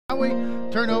We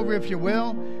turn over, if you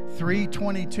will,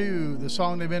 322, the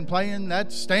song they've been playing.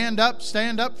 That's stand up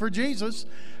for Jesus.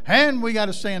 And we got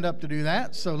to stand up to do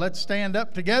that. So let's stand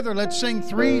up together. Let's sing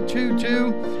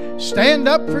 322, stand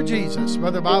up for Jesus.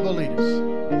 Brother Bob will lead us.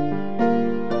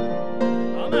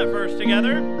 On that verse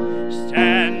together.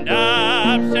 Stand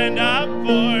up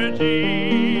for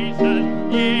Jesus,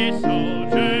 ye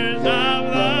soldiers of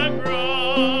the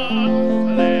cross.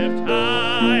 Lift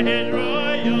high his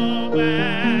royal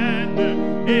banner,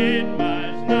 it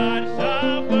must not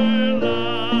suffer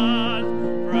loss.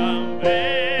 From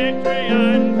victory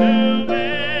unto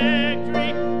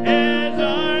victory, his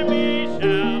army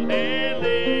shall he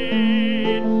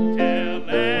lead, till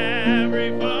every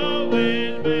foe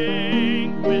is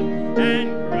vanquished, and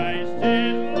Christ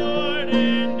is Lord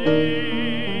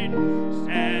indeed.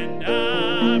 Stand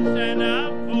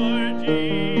up for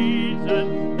Jesus,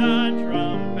 the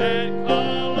trumpet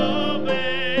call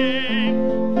obey,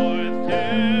 forth to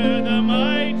the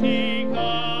mighty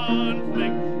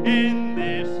conflict, in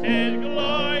this his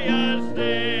glorious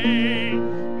day.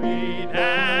 We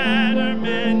that are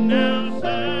men now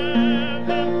serve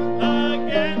him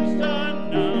against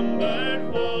unnumbered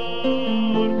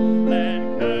foes. Let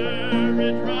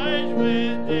courage rise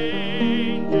with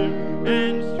danger,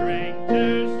 and strength to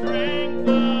strength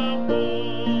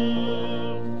oppose.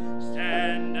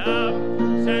 Stand up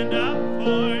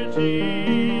for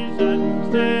Jesus,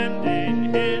 stand in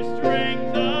his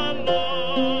strength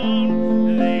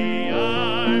alone. The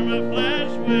arm of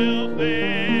flesh will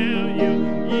fail you,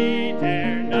 ye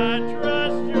dare not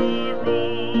trust your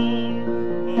own.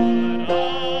 Put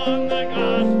on the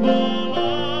gospel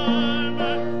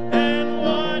armor, and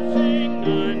watching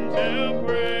unto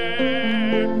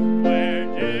prayer, where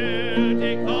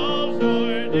duty calls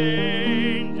or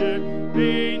danger,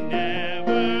 be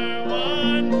never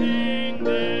wanting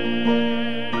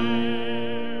there.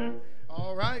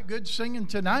 All right, good singing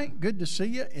tonight. Good to see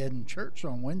you in church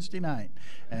on Wednesday night.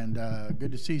 And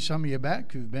good to see some of you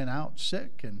back who've been out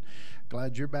sick. And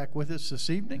glad you're back with us this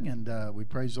evening. And we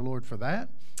praise the Lord for that.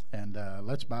 And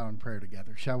let's bow in prayer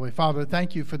together, shall we? Father,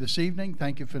 thank you for this evening.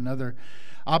 Thank you for another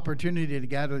opportunity to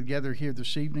gather together here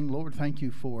this evening. Lord, thank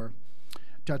you for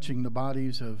touching the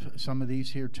bodies of some of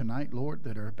these here tonight, Lord,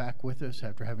 that are back with us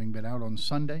after having been out on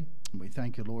Sunday. And we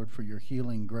thank you, Lord, for your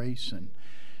healing grace and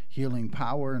healing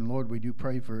power. And Lord, we do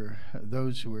pray for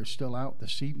those who are still out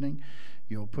this evening.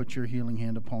 You'll put your healing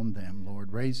hand upon them,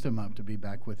 Lord. Raise them up to be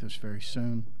back with us very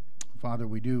soon. Father,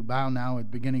 we do bow now at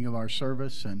the beginning of our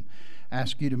service and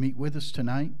ask you to meet with us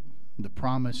tonight. The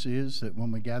promise is that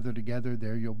when we gather together,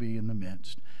 there you'll be in the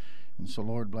midst. And so,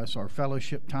 Lord, bless our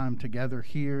fellowship time together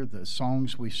here, the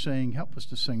songs we sing. Help us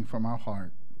to sing from our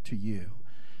heart to you.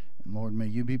 And Lord, may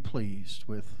you be pleased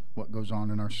with what goes on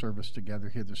in our service together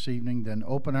here this evening. Then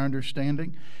open our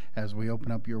understanding as we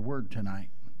open up your word tonight.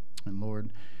 And Lord,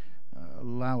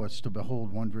 allow us to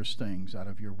behold wondrous things out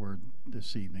of your word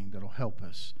this evening that'll help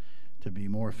us to be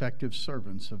more effective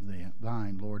servants of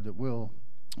thine, Lord, that will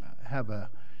have a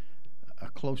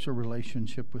closer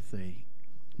relationship with thee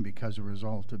because a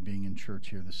result of being in church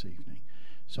here this evening.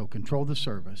 So control the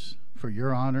service for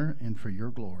your honor and for your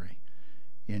glory.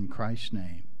 In Christ's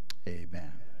name,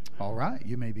 amen. All right,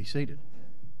 you may be seated.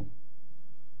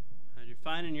 As you're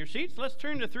finding your seats, let's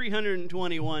turn to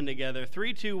 321 together.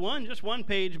 321, just one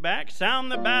page back.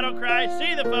 Sound the battle cry,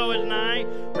 see the foe is nigh.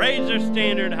 Raise their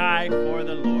standard high for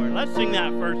the Lord. Let's sing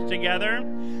that first together.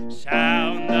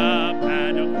 Sound the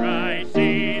battle cry,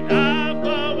 see the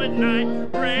foe is nigh.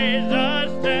 Raise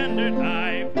the standard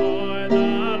high for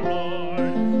the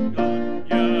Lord. Put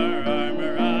your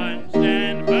armor on,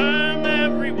 stand firm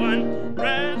everyone.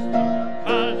 Rest,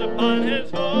 cause upon his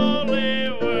holy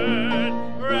word.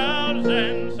 Rouse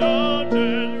and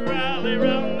soldiers rally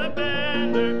round the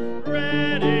banner.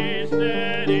 Ready,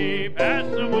 steady, pass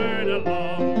the word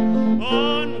along.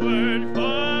 Onward,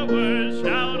 forward,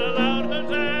 shout aloud,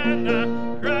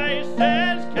 Hosanna. Christ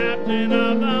is captain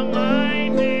of the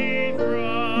mighty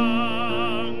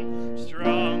throng.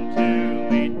 Strong to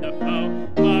meet the foe,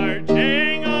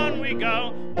 marching on we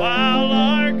go, while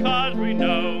our cause we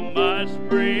know must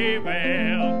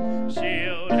prevail.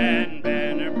 Shield and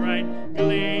banner bright,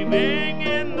 gleaming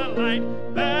in the light,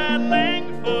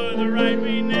 battling for the right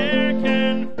we ne'er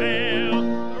can fail.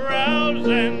 Rouse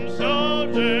and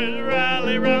soldiers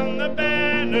rally round the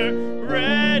banner,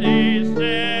 ready,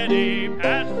 steady,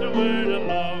 pass the word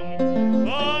along.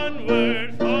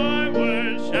 Onward,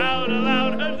 forward, shout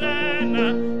aloud,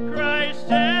 Hosanna.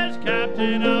 Christ is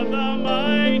captain of the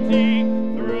mighty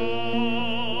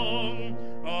throng.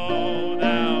 O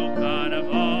thou God of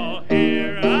all,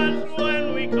 hear us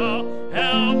when we call.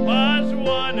 Help us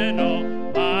one and all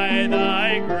by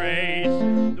thy grace.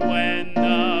 When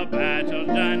the battle's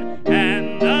done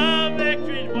and the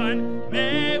victory's won,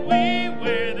 may we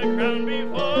wear the crown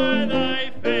before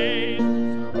thy face.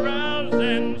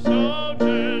 Rousing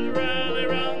soldiers rally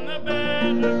round the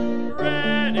banner,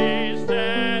 ready,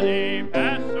 steady,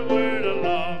 pass the word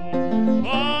along.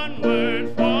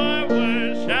 Onward,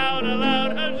 forward, shout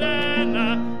aloud,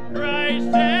 Hosanna, Christ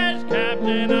is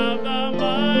captain of the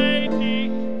mighty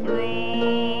throne.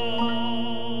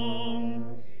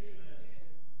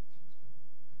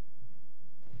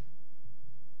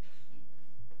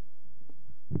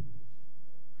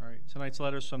 All right, tonight's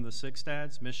letters from the Six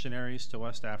Dads, missionaries to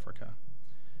West Africa.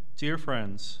 Dear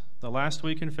friends, the last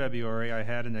week in February, I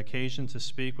had an occasion to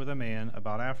speak with a man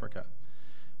about Africa.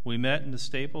 We met in the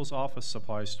Staples office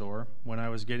supply store when I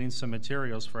was getting some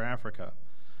materials for Africa.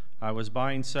 I was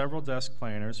buying several desk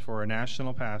planners for our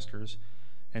national pastors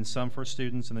and some for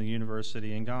students in the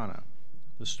university in Ghana.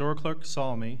 The store clerk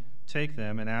saw me take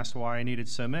them and asked why I needed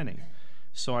so many,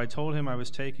 so I told him I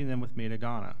was taking them with me to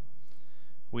Ghana.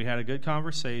 We had a good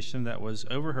conversation that was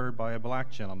overheard by a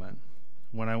black gentleman.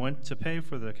 When I went to pay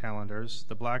for the calendars,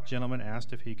 the black gentleman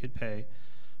asked if he could pay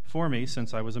for me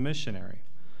since I was a missionary.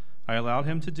 I allowed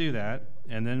him to do that,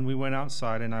 and then we went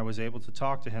outside and I was able to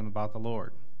talk to him about the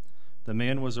Lord. The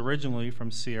man was originally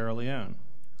from Sierra Leone.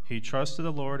 He trusted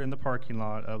the Lord in the parking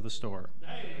lot of the store.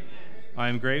 I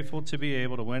am grateful to be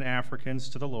able to win Africans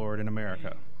to the Lord in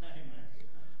America.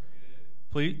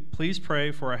 Please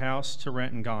pray for a house to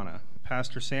rent in Ghana.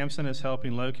 Pastor Sampson is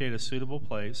helping locate a suitable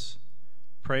place.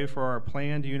 Pray for our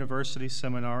planned university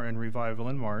seminar and revival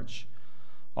in March.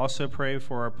 Also pray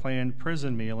for our planned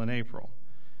prison meal in April.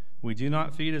 We do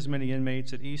not feed as many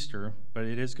inmates at Easter, but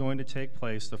it is going to take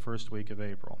place the first week of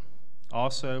April.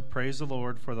 Also, praise the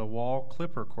Lord for the Wall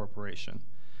Clipper Corporation.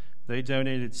 They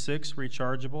donated 6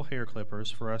 rechargeable hair clippers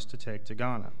for us to take to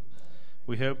Ghana.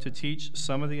 We hope to teach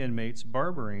some of the inmates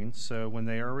barbering so when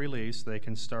they are released, they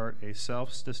can start a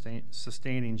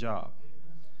self-sustaining job.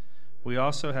 We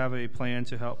also have a plan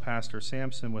to help Pastor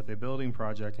Sampson with a building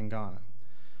project in Ghana.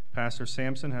 Pastor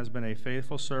Sampson has been a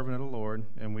faithful servant of the Lord,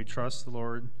 and we trust the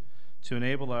Lord to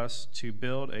enable us to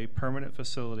build a permanent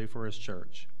facility for his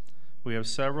church. We have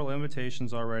several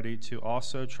invitations already to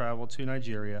also travel to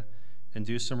Nigeria and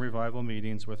do some revival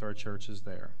meetings with our churches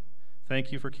there.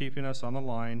 Thank you for keeping us on the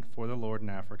line for the Lord in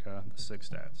Africa, the Six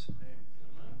Dads.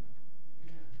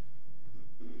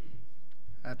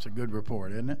 That's a good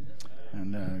report, isn't it?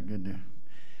 And good to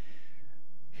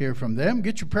hear from them.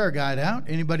 Get your prayer guide out.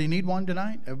 Anybody need one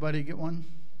tonight? Everybody get one?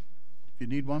 If you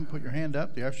need one, put your hand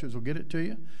up. The ushers will get it to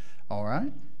you. All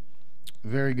right.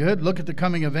 Very good. Look at the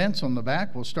coming events on the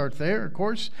back. We'll start there, of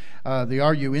course. The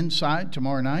Are You Inside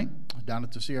tomorrow night down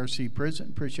at the CRC prison.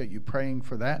 Appreciate you praying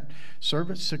for that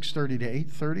service, 6:30 to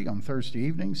 8:30 on Thursday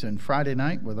evenings, and Friday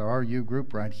night with our RU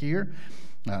group right here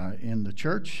in the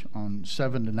church on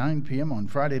 7 to 9 p.m. on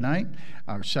Friday night.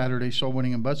 Our Saturday soul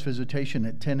winning and bus visitation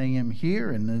at 10 a.m. here.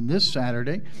 And then this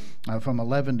Saturday from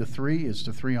 11 to 3 is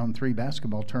the 3-on-3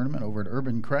 basketball tournament over at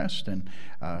Urban Crest. And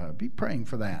be praying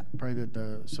for that. Pray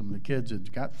that some of the kids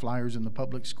have got flyers in the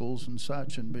public schools and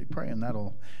such, and be praying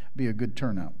that'll be a good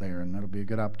turnout there. And that'll be a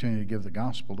good opportunity to give the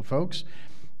gospel to folks.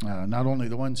 Not only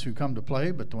the ones who come to play,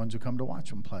 but the ones who come to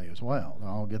watch them play as well. They'll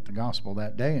all get the gospel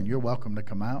that day, and you're welcome to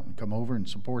come out and come over and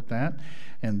support that.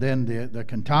 And then the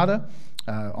cantata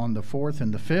on the 4th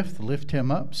and the 5th, Lift Him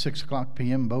Up, 6 o'clock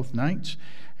p.m. both nights.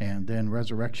 And then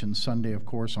Resurrection Sunday, of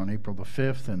course, on April the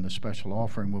 5th, and the special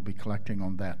offering we'll be collecting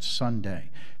on that Sunday.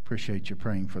 Appreciate you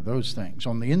praying for those things.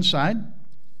 On the inside,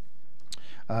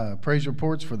 praise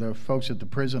reports for the folks at the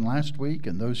prison last week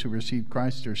and those who received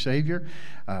Christ their Savior.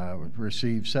 We've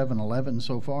received 711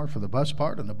 so far for the bus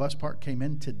part, and the bus part came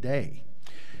in today.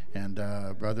 And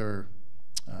Brother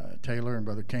Taylor and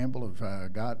Brother Campbell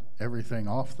have got everything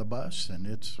off the bus, and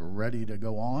it's ready to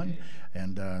go on.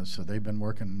 And so they've been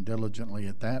working diligently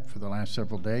at that for the last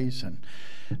several days, and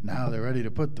now they're ready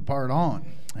to put the part on.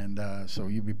 And so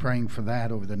you'll be praying for that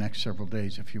over the next several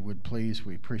days, if you would please.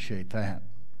 We appreciate that.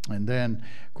 And then,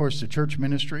 of course, the church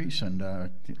ministries, and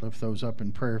lift those up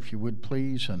in prayer if you would,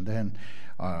 please. And then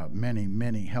many,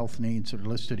 many health needs that are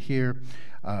listed here.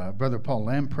 Brother Paul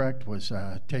Lamprecht was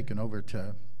taken over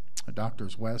to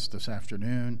Doctors West this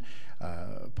afternoon.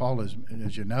 Paul, as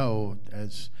you know,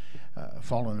 has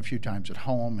fallen a few times at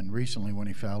home, and recently when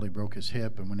he fell, he broke his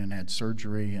hip and went in and had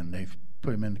surgery, and they've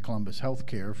put him into Columbus Health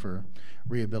Care for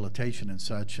rehabilitation and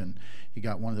such, and he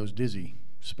got one of those dizzy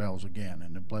spells again,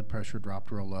 and the blood pressure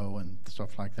dropped real low and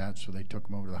stuff like that, so they took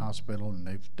him over to the hospital, and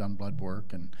they've done blood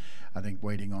work, and I think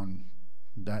waiting on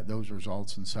those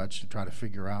results and such to try to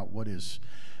figure out what's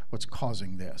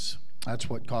causing this. That's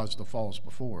what caused the falls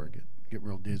before. Get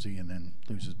real dizzy and then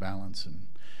lose his balance, and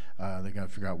they got to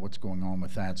figure out what's going on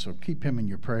with that. So keep him in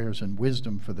your prayers, and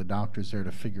wisdom for the doctors there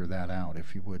to figure that out,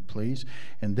 if you would, please.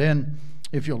 And then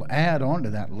if you'll add on to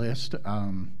that list,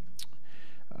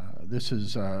 this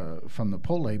is from the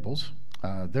poll labels.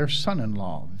 Their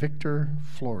son-in-law, Victor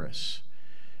Flores,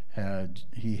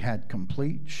 he had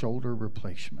complete shoulder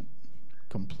replacement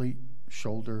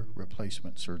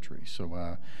surgery.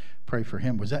 So pray for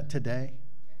him. Was that today?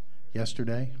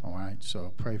 Yesterday? All right.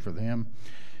 So pray for them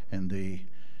and the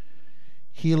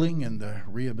healing and the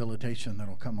rehabilitation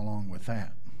that'll come along with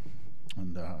that.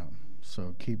 And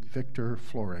so keep Victor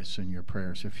Flores in your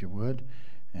prayers, if you would.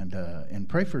 And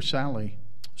pray for Sally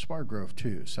Spargrove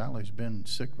too. Sally's been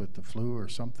sick with the flu or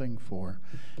something for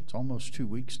it's almost 2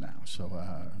 weeks now. So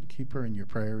keep her in your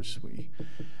prayers. We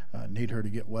need her to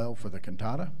get well for the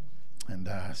cantata, and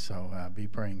so be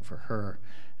praying for her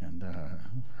and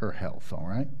her health. All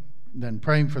right. Then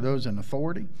praying for those in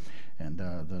authority, and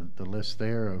the list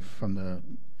there from the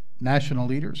national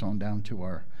leaders on down to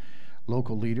our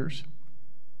local leaders.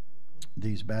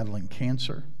 These battling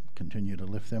cancer, continue to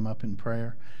lift them up in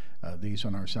prayer. These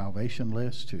on our salvation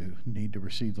list who need to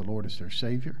receive the Lord as their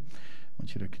Savior, I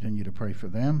want you to continue to pray for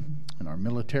them. And our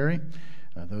military,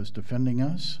 those defending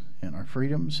us and our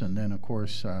freedoms. And then, of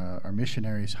course, our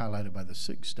missionaries highlighted by the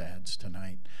six dads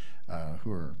tonight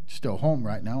who are still home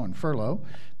right now on furlough,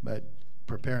 but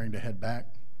preparing to head back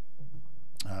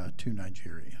to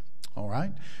Nigeria. All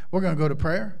right. We're going to go to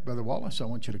prayer. Brother Wallace, I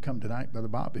want you to come tonight, Brother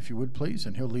Bob, if you would, please,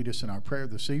 and he'll lead us in our prayer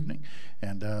this evening.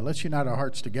 And let's unite our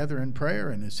hearts together in prayer,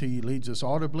 and as he leads us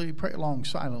audibly, pray along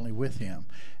silently with him.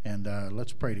 And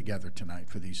let's pray together tonight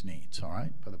for these needs. All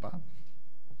right, Brother Bob?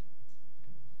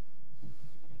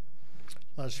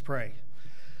 Let's pray.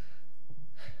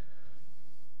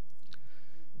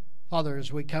 Father,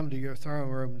 as we come to your throne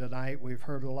room tonight, we've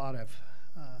heard a lot of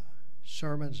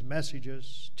sermons,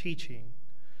 messages, teaching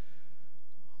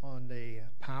on the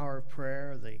power of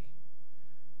prayer, the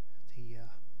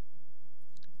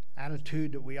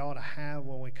attitude that we ought to have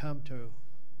when we come to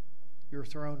your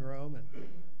throne room. And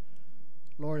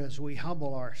Lord, as we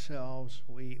humble ourselves,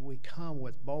 we come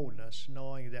with boldness,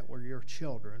 knowing that we're your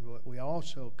children, but we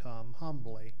also come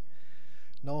humbly,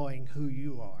 knowing who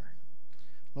you are.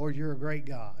 Lord, you're a great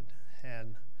God,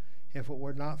 and if it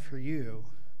were not for you,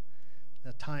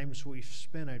 the times we've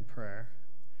spent in prayer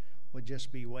would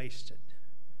just be wasted.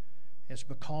 It's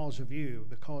because of you,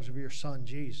 because of your Son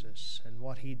Jesus and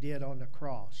what he did on the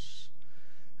cross,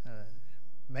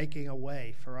 making a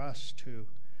way for us to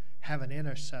have an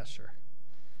intercessor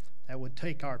that would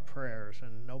take our prayers,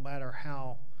 and no matter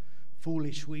how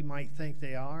foolish we might think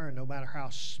they are, and no matter how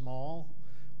small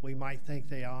we might think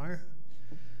they are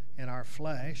in our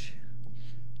flesh,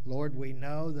 Lord, we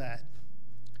know that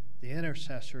the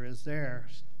intercessor is there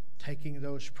taking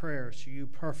those prayers to you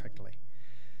perfectly.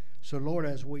 So, Lord,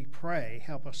 as we pray,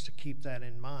 help us to keep that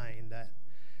in mind, that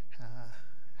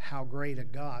how great a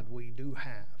God we do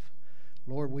have.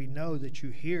 Lord, we know that you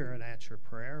hear and answer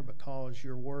prayer because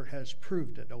your word has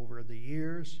proved it over the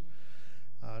years,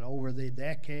 over the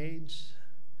decades,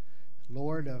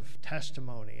 Lord, of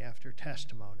testimony after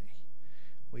testimony.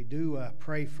 We do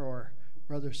pray for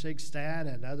Brother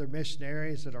Sigstad and other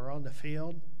missionaries that are on the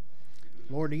field.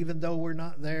 Lord, even though we're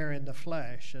not there in the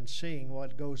flesh and seeing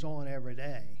what goes on every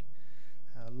day,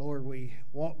 Lord, we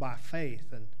walk by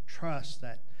faith and trust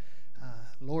that,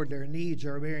 Lord, their needs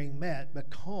are being met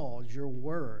because your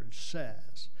word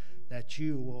says that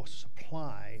you will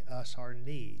supply us our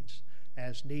needs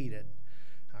as needed.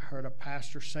 I heard a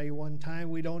pastor say one time,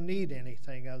 we don't need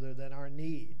anything other than our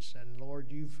needs. And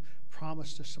Lord, you've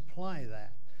promised to supply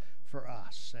that for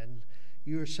us. And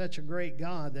you are such a great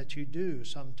God that you do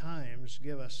sometimes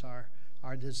give us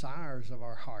our desires of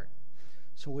our heart.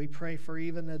 So we pray for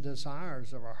even the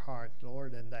desires of our heart,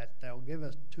 Lord, and that they'll give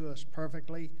it to us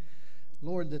perfectly.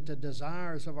 Lord, that the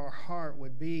desires of our heart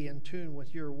would be in tune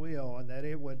with your will, and that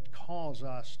it would cause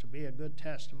us to be a good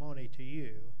testimony to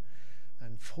you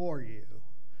and for you.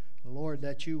 Lord,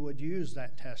 that you would use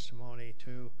that testimony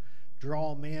to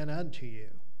draw men unto you.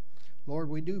 Lord,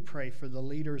 we do pray for the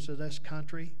leaders of this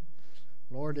country.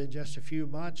 Lord, in just a few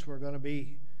months, we're going to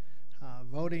be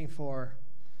voting for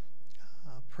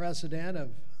president of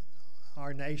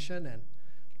our nation. And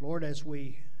Lord, as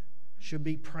we should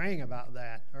be praying about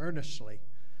that earnestly,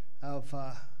 of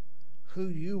who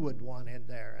you would want in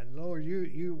there. And Lord,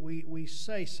 we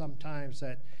say sometimes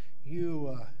that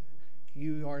you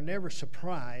are never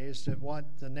surprised at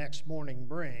what the next morning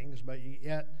brings, but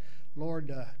yet,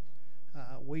 Lord,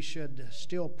 we should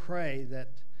still pray that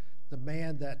the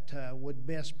man that would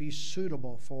best be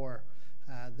suitable for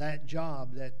that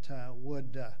job that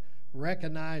would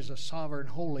recognize a sovereign,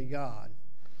 holy God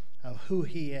of who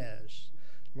He is.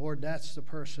 Lord, that's the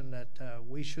person that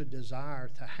we should desire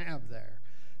to have there.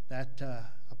 That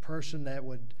a person that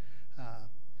would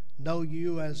know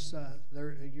You as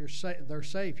their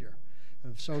Savior.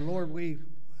 And so, Lord, we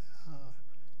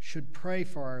should pray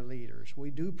for our leaders. We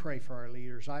do pray for our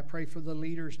leaders. I pray for the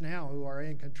leaders now who are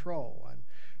in control, and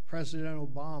President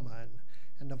Obama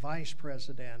and the Vice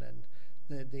President and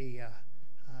the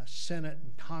Senate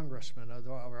and Congressmen of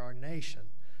our nation.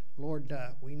 Lord,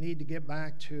 we need to get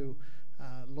back to,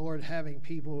 Lord, having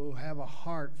people who have a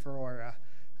heart for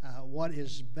what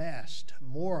is best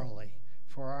morally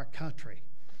for our country.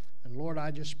 And Lord,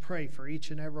 I just pray for each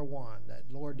and every one that,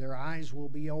 Lord, their eyes will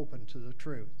be open to the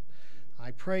truth.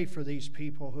 I pray for these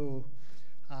people who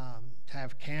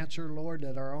have cancer, Lord,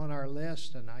 that are on our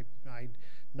list, and I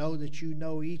know that You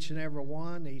know each and every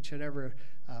one, each and every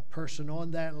person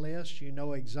on that list. You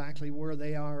know exactly where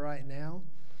they are right now.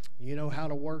 You know how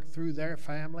to work through their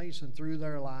families and through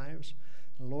their lives.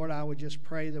 And Lord, I would just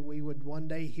pray that we would one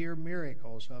day hear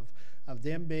miracles of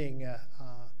them being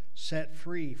set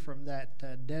free from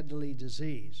that deadly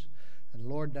disease. And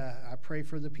Lord, I pray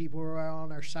for the people who are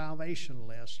on our salvation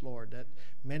list, Lord, that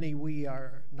many we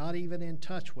are not even in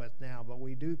touch with now, but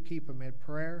we do keep them in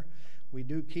prayer. We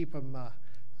do keep them,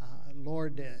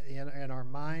 Lord, in our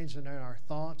minds and in our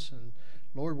thoughts. And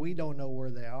Lord, we don't know where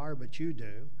they are, but You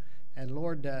do. And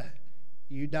Lord,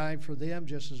 You died for them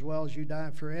just as well as You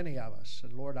died for any of us.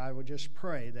 And Lord, I would just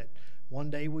pray that one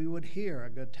day we would hear a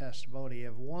good testimony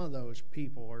of one of those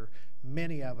people, or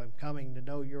many of them, coming to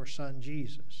know Your Son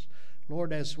Jesus.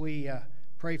 Lord, as we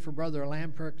pray for Brother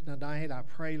Lamprick tonight, I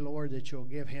pray, Lord, that You'll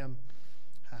give him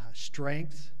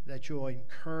strength, that You'll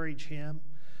encourage him,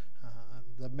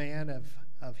 the man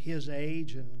of his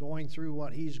age and going through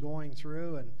what he's going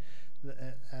through. And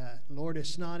Lord,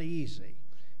 it's not easy.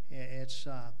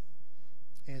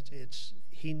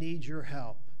 He needs Your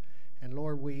help. And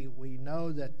Lord, we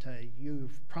know that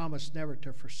You've promised never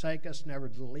to forsake us, never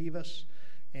to leave us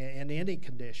in any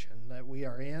condition that we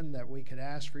are in, that we could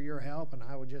ask for Your help. And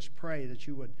I would just pray that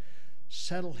You would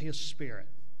settle his spirit,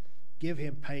 give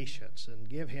him patience, and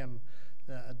give him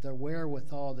the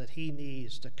wherewithal that he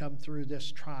needs to come through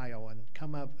this trial and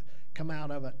come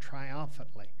out of it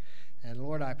triumphantly. And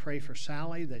Lord, I pray for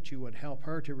Sally, that You would help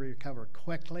her to recover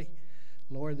quickly.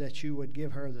 Lord, that You would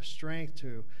give her the strength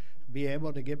to be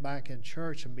able to get back in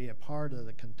church and be a part of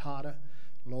the cantata.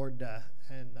 Lord,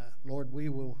 Lord, we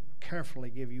will carefully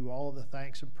give You all the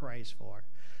thanks and praise for it.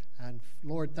 And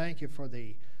Lord, thank You for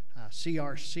the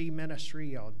CRC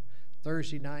ministry on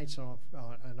Thursday nights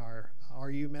and our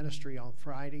RU ministry on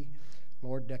Friday.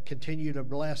 Lord, continue to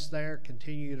bless there,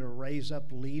 continue to raise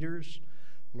up leaders.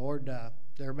 Lord,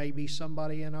 there may be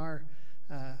somebody in our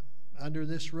under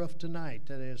this roof tonight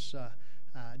that is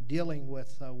dealing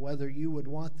with whether You would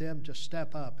want them to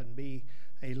step up and be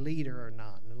a leader or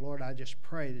not. And Lord, I just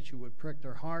pray that You would prick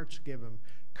their hearts, give them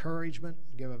encouragement,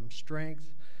 give them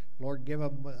strength. Lord, give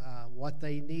them what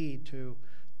they need to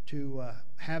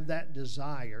have that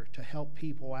desire to help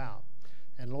people out,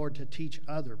 and Lord, to teach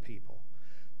other people.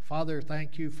 Father,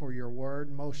 thank You for Your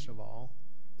word most of all,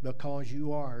 because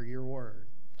You are Your word.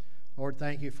 Lord,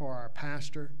 thank You for our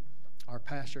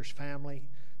pastor's family.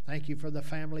 Thank You for the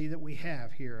family that we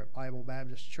have here at Bible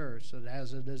Baptist Church that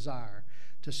has a desire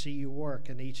to see You work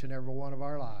in each and every one of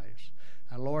our lives.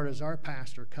 And Lord, as our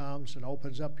pastor comes and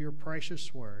opens up Your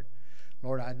precious word,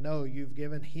 Lord, I know You've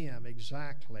given him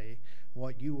exactly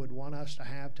what You would want us to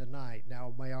have tonight.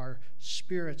 Now may our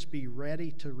spirits be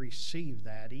ready to receive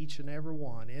that, each and every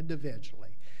one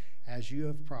individually, as You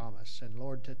have promised. And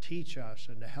Lord, to teach us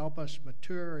and to help us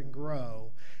mature and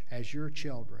grow as Your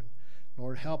children.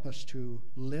 Lord, help us to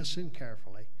listen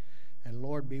carefully, and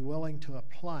Lord, be willing to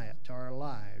apply it to our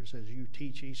lives as You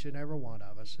teach each and every one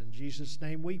of us. In Jesus'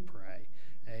 name we pray.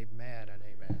 Amen and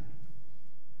amen.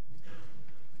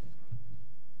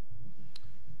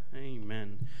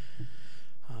 Amen.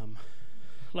 I'd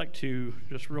like to,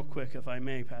 just real quick, if I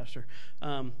may, Pastor,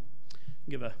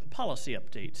 give a policy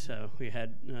update. So we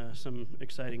had some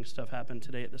exciting stuff happen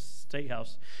today at the State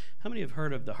House. How many have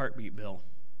heard of the heartbeat bill?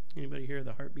 Anybody hear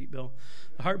the heartbeat bill?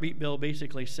 The heartbeat bill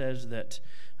basically says that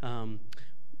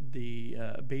the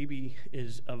baby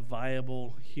is a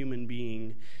viable human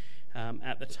being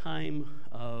at the time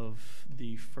of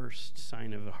the first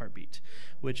sign of a heartbeat,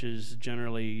 which is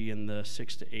generally in the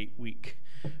 6 to 8 week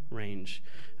range.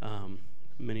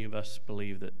 Many of us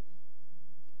believe that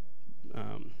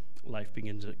life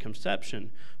begins at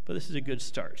conception, but this is a good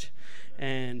start.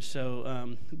 And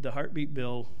so the heartbeat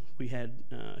bill, we had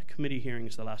committee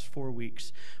hearings the last 4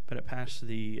 weeks, but it passed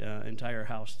the entire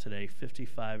House today,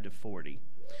 55-40.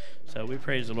 So we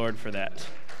praise the Lord for that.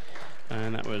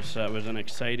 And that was an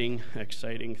exciting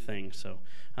thing. So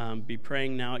be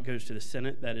praying now. It goes to the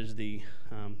Senate. That is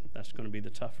that's going to be the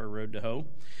tougher road to hoe.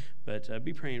 But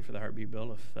be praying for the heartbeat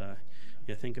bill if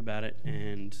you think about it,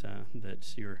 and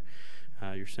that your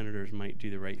senators might do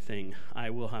the right thing.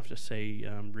 I will have to say,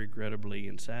 regrettably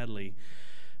and sadly,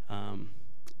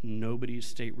 nobody's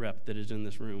state rep that is in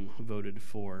this room voted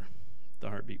for the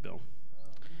heartbeat bill.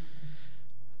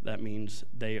 That means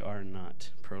they are not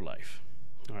pro-life.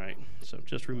 All right, so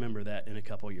just remember that in a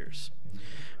couple years.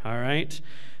 All right,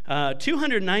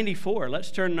 294.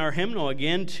 Let's turn our hymnal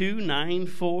again,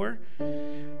 294.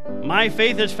 My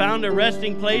faith has found a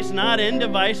resting place, not in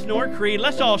device nor creed.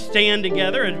 Let's all stand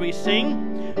together as we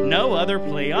sing No Other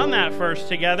Plea. On that first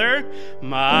together.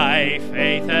 My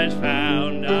faith has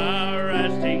found a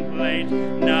resting place,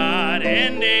 not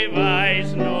in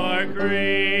device nor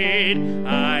creed.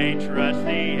 I trust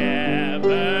the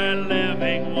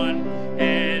ever-living one.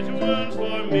 His wounds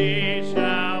for me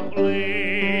shall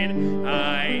plead.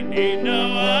 I need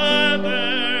no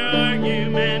other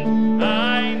argument.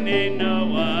 I need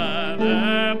no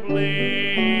other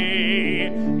plea.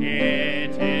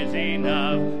 It is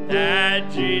enough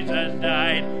that Jesus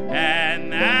died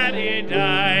and that he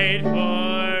died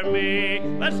for me.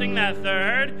 Let's sing that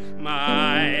third.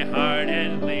 My heart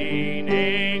is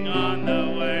leaning on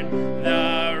the word,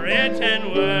 the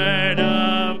written word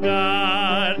of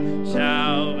God.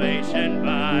 Salvation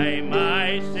by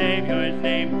my Savior's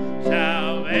name,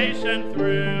 salvation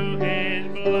through his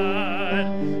blood.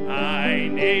 I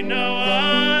need no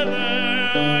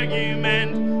other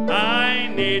argument, I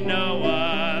need no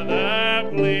other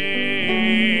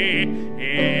plea.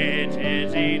 It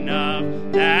is enough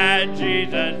that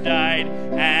Jesus died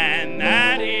and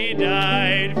that he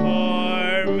died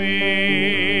for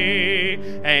me.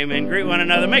 Amen. Greet one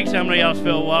another. Make somebody else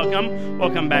feel welcome.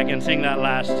 We'll come back and sing that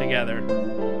last together.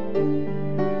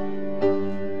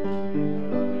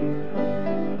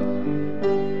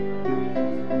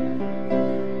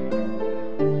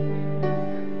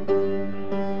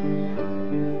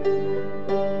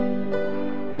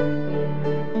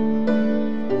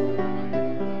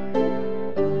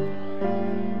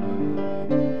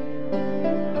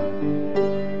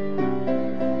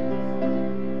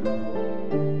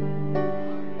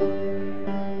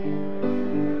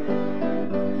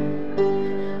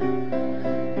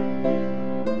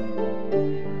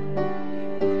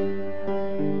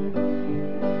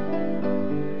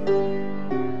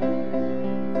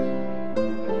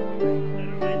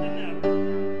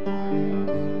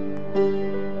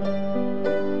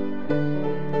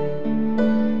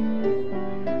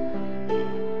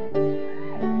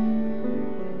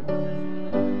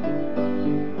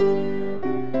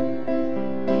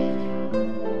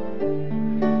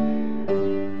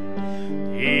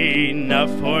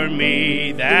 For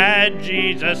me that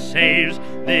Jesus saves,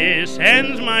 this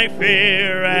ends my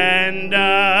fear and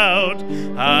doubt.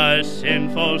 A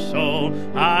sinful soul,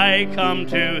 I come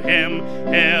to him,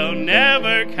 he'll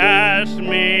never cast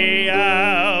me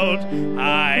out.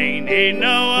 I need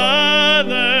no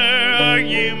other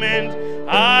argument,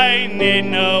 I need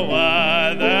no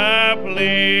other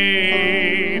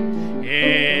plea.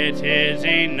 It is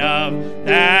enough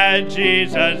that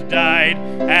Jesus died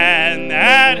and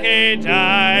that he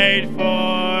died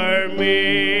for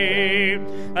me.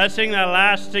 Let's sing that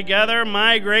last together.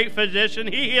 My great physician,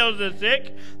 he heals the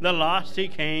sick, the lost he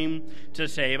came to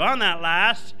save. On that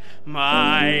last,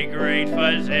 my great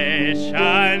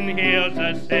physician heals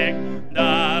the sick, the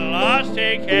lost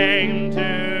he came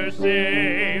to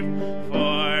save.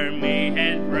 For me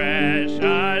his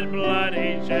precious blood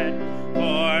he shed,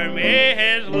 for me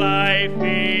his life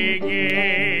he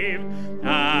gave.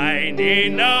 I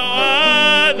need no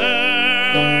other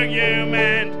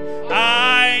argument,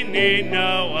 I need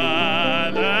no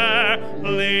other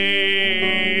plea.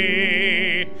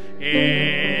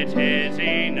 It is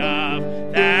enough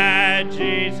that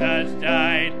Jesus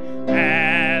died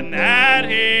and that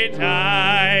he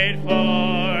died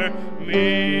for me.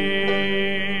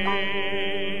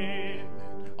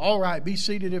 All right, be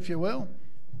seated if you will.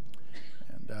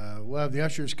 We'll have the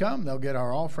ushers come. They'll get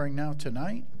our offering now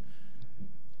tonight.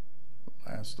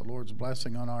 We'll ask the Lord's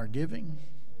blessing on our giving.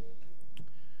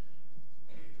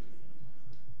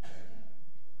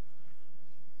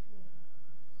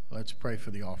 Let's pray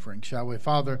for the offering, shall we?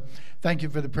 Father, thank you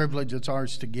for the privilege it's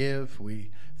ours to give.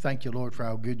 We thank you, Lord, for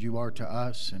how good you are to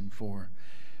us and for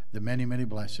the many, many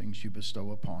blessings you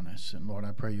bestow upon us. And Lord,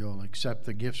 I pray you'll accept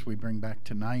the gifts we bring back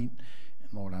tonight.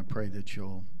 And Lord, I pray that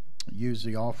you'll use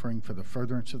the offering for the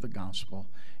furtherance of the gospel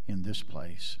in this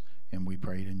place. And we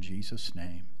pray it in Jesus'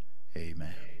 name.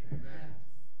 Amen. Amen.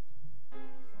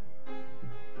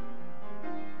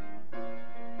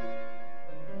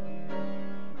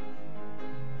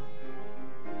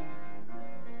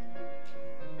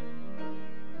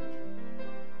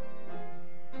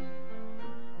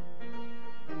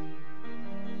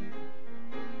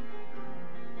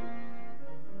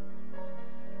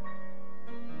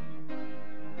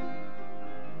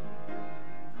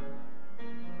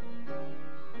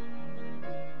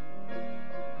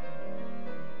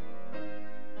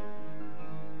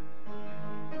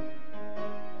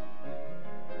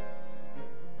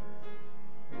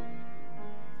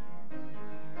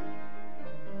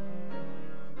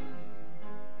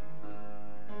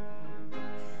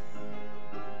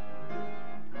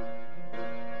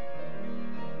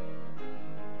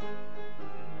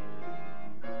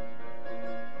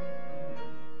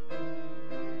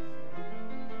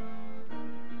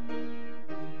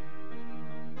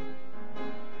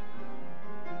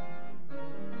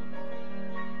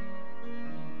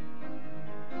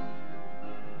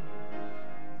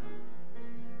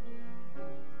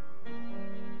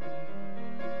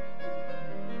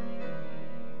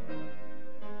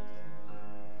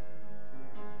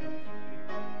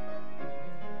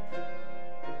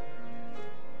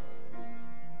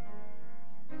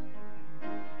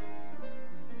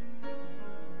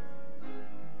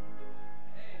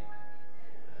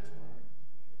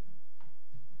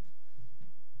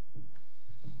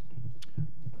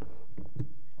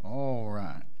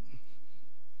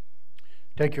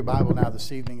 Take your Bible now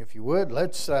this evening, if you would.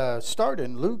 Let's start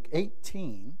in Luke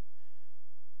 18.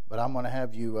 But I'm going to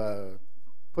have you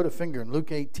put a finger in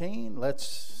Luke 18.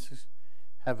 Let's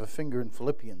have a finger in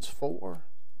Philippians 4.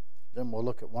 Then we'll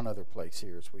look at one other place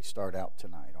here as we start out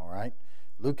tonight, all right?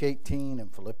 Luke 18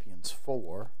 and Philippians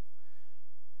 4.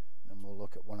 Then we'll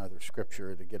look at one other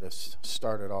scripture to get us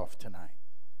started off tonight,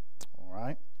 all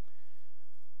right?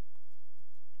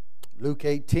 Luke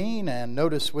 18, and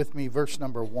notice with me verse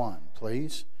number 1,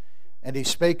 please. And he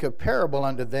spake a parable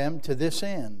unto them to this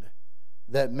end,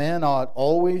 that men ought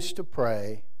always to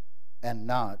pray and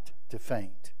not to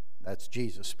faint. That's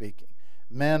Jesus speaking.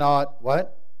 Men ought,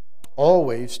 what?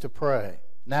 Always to pray.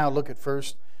 Now look at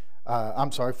Philippians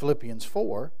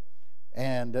 4,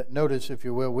 and notice, if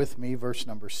you will, with me, verse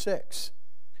number 6,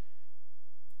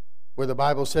 where the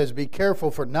Bible says, be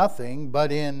careful for nothing,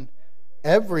 but in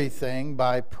everything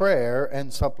by prayer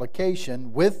and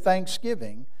supplication with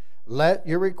thanksgiving, let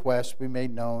your requests be made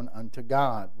known unto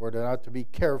God. We're not to be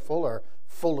careful or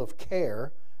full of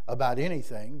care about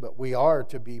anything, but we are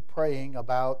to be praying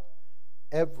about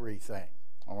everything.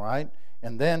 All right?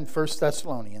 And then 1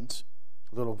 Thessalonians,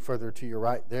 a little further to your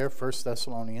right there, 1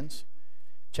 Thessalonians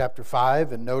chapter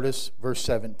 5, and notice verse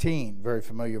 17, very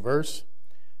familiar verse.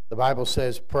 The Bible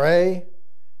says, pray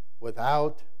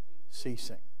without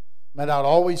ceasing. Men ought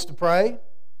always to pray.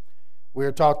 We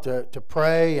are taught to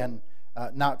pray and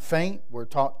not faint. We're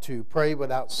taught to pray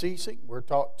without ceasing. We're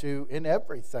taught to, in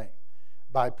everything,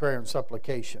 by prayer and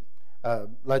supplication,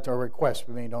 let our requests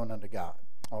be made known unto God.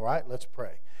 All right, let's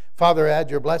pray. Father, add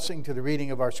your blessing to the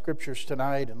reading of our scriptures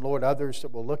tonight, and Lord, others that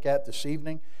we'll look at this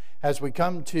evening. As we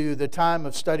come to the time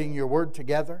of studying your word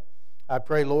together, I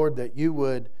pray, Lord, that you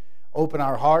would open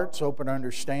our hearts, open our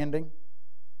understanding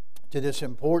to this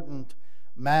important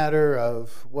matter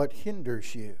of what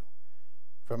hinders you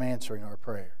from answering our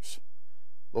prayers.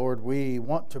 Lord, we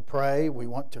want to pray. We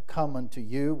want to come unto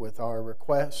you with our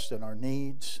requests and our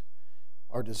needs,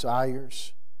 our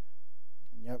desires.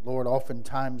 And yet, Lord,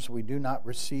 oftentimes we do not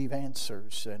receive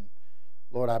answers. And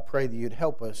Lord, I pray that you'd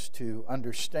help us to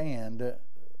understand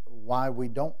why we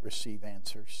don't receive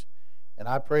answers. And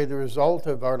I pray the result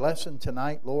of our lesson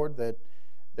tonight, Lord, that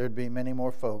there'd be many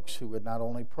more folks who would not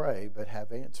only pray, but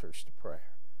have answers to prayer.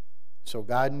 So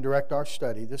guide and direct our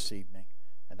study this evening,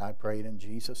 and I pray it in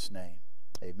Jesus' name.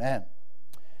 Amen.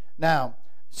 Now,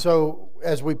 so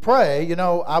as we pray,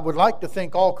 I would like to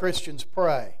think all Christians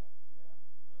pray.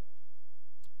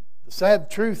 The sad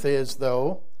truth is,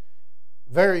 though,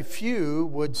 very few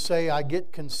would say, I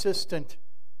get consistent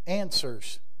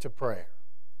answers to prayer.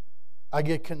 I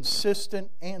get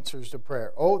consistent answers to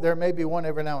prayer. Oh, there may be one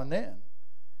every now and then.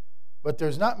 But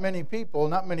there's not many people,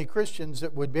 not many Christians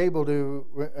that would be able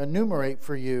to enumerate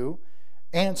for you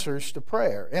answers to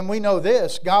prayer. And we know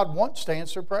this, God wants to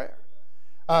answer prayer.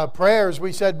 Prayer, as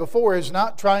we said before, is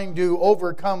not trying to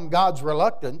overcome God's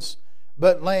reluctance,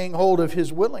 but laying hold of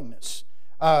His willingness.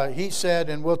 He said,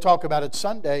 and we'll talk about it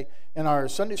Sunday in our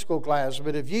Sunday school class,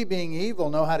 but if ye being evil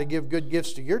know how to give good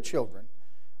gifts to your children,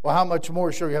 Well, how much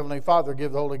more shall your Heavenly Father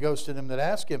give the Holy Ghost to them that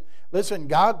ask Him? Listen,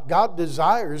 God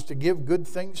desires to give good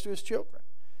things to His children.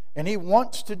 And He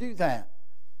wants to do that.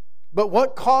 But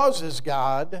what causes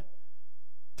God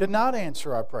to not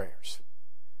answer our prayers?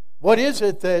 What is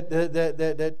it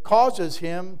that causes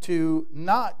Him to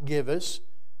not give us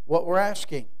what we're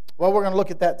asking? Well, we're going to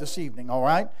look at that this evening, all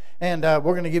right? And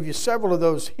we're going to give you several of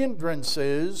those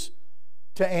hindrances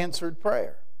to answered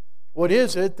prayer. What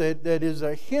is it that is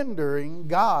hindering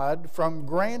God from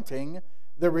granting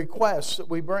the requests that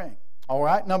we bring? All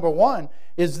right, number one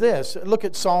is this. Look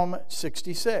at Psalm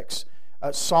 66.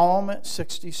 Psalm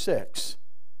 66.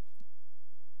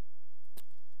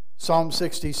 Psalm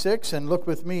 66, and look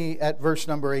with me at verse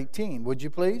number 18, would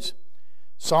you please?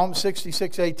 Psalm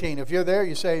 66, 18. If you're there,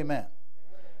 you say amen.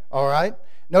 All right.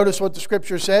 Notice what the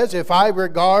Scripture says. If I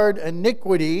regard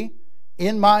iniquity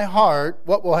in my heart,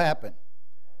 what will happen?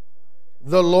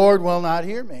 The Lord will not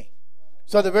hear me.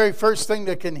 So the very first thing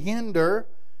that can hinder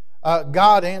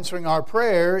God answering our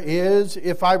prayer is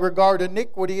if I regard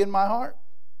iniquity in my heart.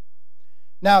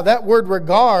 Now that word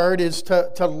regard is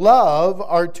to love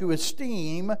or to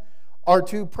esteem or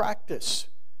to practice.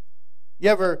 You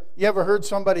ever heard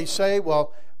somebody say,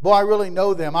 well, boy, I really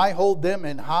know them. I hold them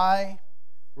in high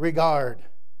regard.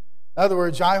 In other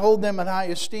words, I hold them in high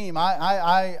esteem.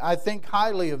 I think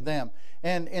highly of them.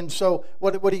 And so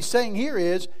what he's saying here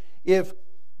is, if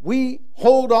we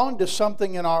hold on to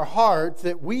something in our heart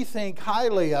that we think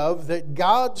highly of, that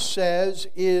God says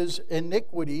is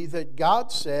iniquity, that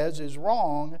God says is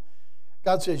wrong,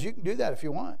 God says, you can do that if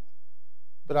you want,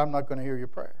 but I'm not going to hear your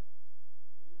prayer.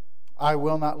 I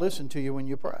will not listen to you when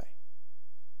you pray.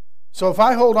 So if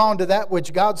I hold on to that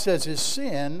which God says is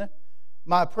sin,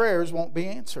 my prayers won't be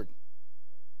answered.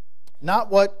 Not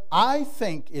what I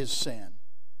think is sin,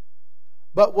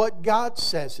 but what God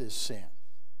says is sin.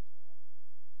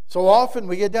 So often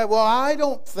we get that, well, I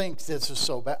don't think this is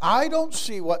so bad. I don't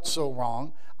see what's so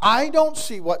wrong. I don't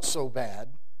see what's so bad.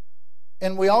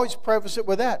 And we always preface it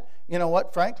with that. You know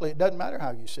what? Frankly, it doesn't matter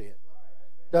how you see it.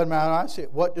 It doesn't matter how I see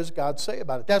it. What does God say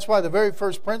about it? That's why the very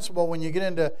first principle, when you get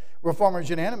into Reformers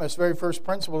Unanimous, the very first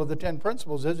principle of the 10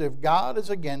 principles is, if God is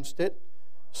against it,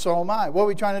 so am I. What are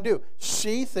we trying to do?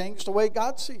 See things the way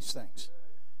God sees things.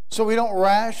 So we don't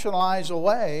rationalize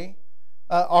away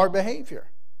our behavior.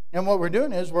 And what we're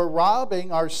doing is we're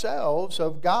robbing ourselves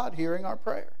of God hearing our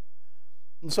prayer.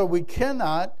 And so we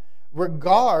cannot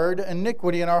regard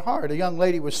iniquity in our heart. A young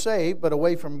lady was saved, but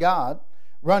away from God,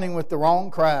 running with the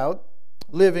wrong crowd,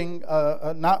 living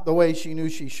not the way she knew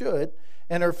she should,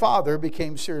 and her father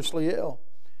became seriously ill.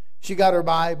 She got her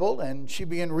Bible, and she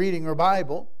began reading her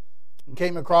Bible, and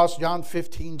came across John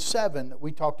 15:7 that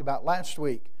we talked about last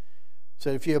week.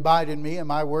 Said, if you abide in me and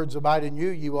my words abide in you,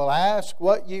 you will ask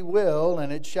what ye will,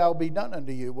 and it shall be done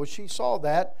unto you. Well, she saw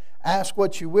that. Ask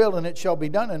what you will, and it shall be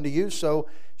done unto you. So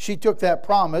she took that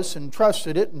promise and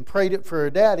trusted it and prayed it for her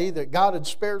daddy that God would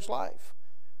spare his life.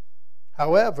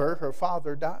 However, her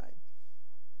father died.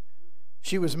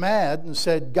 She was mad and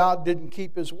said God didn't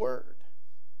keep his word.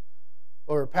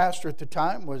 Well, her pastor at the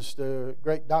time was the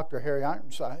great Dr. Harry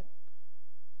Ironside.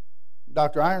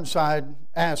 Dr. Ironside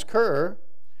asked her,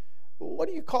 what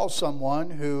do you call someone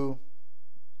who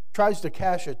tries to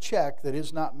cash a check that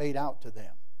is not made out to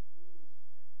them?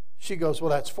 She goes, well,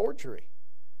 that's forgery.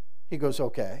 He goes,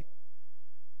 okay.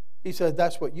 He said,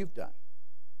 that's what you've done.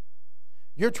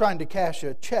 You're trying to cash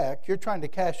a check. You're trying to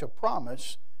cash a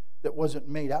promise that wasn't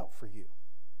made out for you.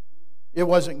 It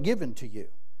wasn't given to you.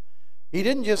 He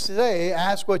didn't just say,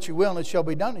 ask what you will and it shall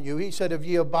be done to you. He said, if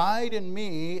ye abide in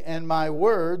me and my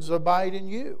words abide in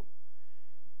you.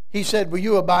 He said, were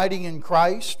you abiding in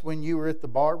Christ when you were at the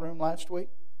bar room last week?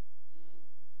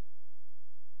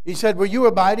 He said, were you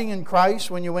abiding in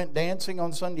Christ when you went dancing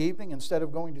on Sunday evening instead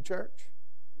of going to church?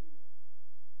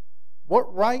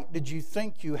 What right did you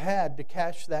think you had to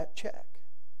cash that check?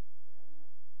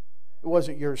 It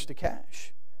wasn't yours to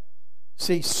cash.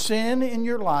 See, sin in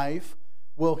your life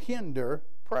will hinder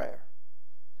prayer.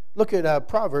 Look at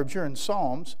Proverbs. You're in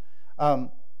Psalms.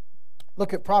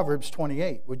 Look at Proverbs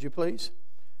 28, would you please?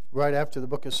 Right after the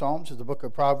book of Psalms is the book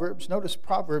of Proverbs. Notice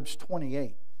Proverbs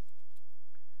 28.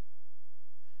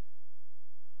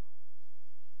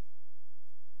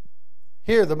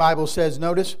 Here the Bible says,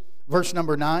 notice verse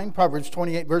number 9, Proverbs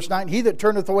 28, verse 9, he that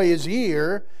turneth away his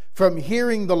ear from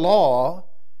hearing the law,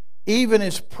 even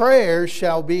his prayer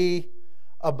shall be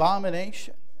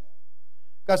abomination.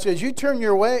 God says, you turn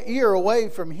your ear away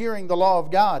from hearing the law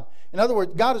of God. In other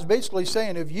words, God is basically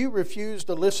saying, if you refuse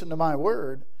to listen to my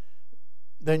word,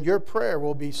 then your prayer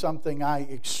will be something that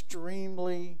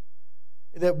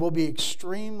will be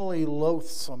extremely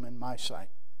loathsome in my sight.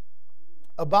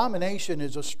 Abomination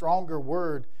is a stronger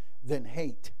word than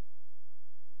hate.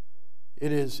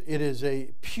 It is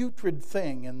a putrid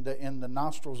thing in the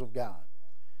nostrils of God.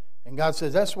 And God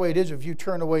says that's the way it is if you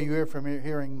turn away your ear from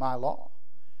hearing my law.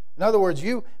 In other words,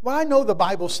 I know the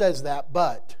Bible says that,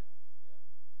 but...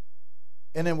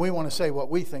 And then we want to say why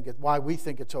we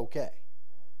think it's okay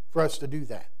for us to do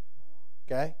that.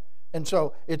 Okay? And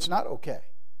so it's not okay.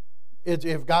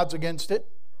 If God's against it,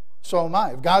 so am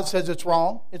I. If God says it's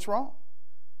wrong, it's wrong.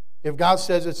 If God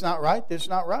says it's not right, it's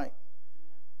not right.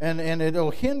 And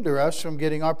it'll hinder us from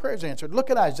getting our prayers answered.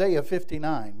 Look at Isaiah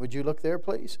 59. Would you look there,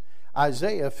 please?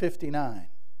 Isaiah 59.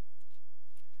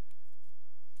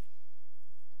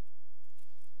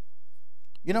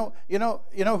 You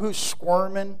know who's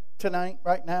squirming tonight,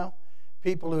 right now?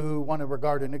 People who want to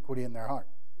regard iniquity in their heart.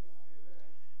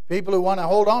 People who want to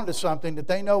hold on to something that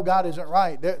they know God isn't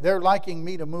right. They're liking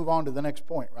me to move on to the next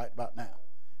point right about now.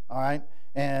 All right?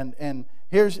 And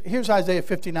here's Isaiah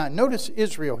 59. Notice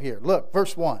Israel here. Look,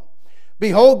 verse 1.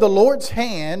 Behold, the Lord's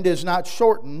hand is not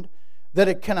shortened, that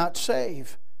it cannot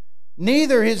save,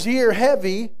 neither his ear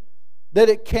heavy, that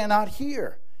it cannot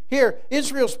hear. Here,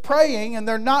 Israel's praying, and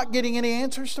they're not getting any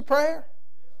answers to prayer.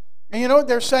 And you know what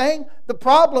they're saying? The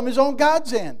problem is on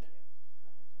God's end.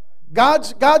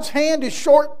 God's hand is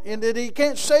short in that He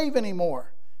can't save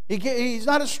anymore. He's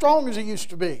not as strong as He used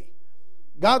to be.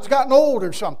 God's gotten old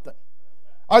or something.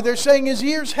 Or they're saying His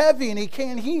ear's heavy and He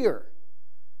can't hear.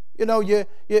 You know,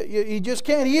 you just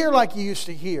can't hear like you used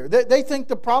to hear. They think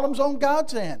the problem's on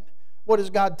God's end. What does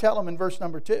God tell them in verse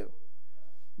number 2?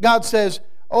 God says,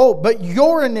 oh, but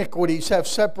your iniquities have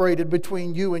separated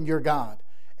between you and your God,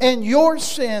 and your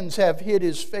sins have hid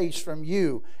His face from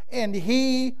you, and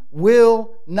He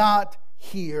will not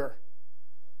hear.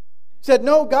 He said,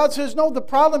 no, God says, no, the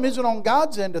problem isn't on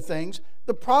God's end of things.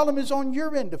 The problem is on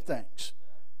your end of things.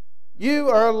 You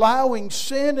are allowing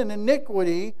sin and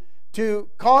iniquity to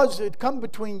cause it to come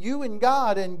between you and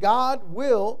God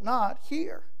will not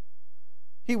hear.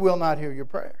 He will not hear your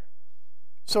prayer.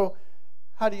 So,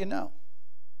 how do you know?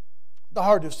 The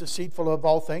heart is deceitful of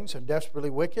all things and desperately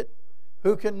wicked.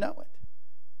 Who can know it?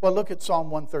 Well, look at Psalm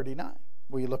 139.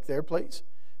 Will you look there, please?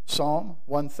 Psalm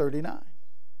 139.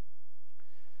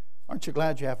 Aren't you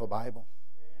glad you have a Bible?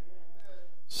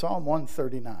 Psalm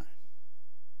 139.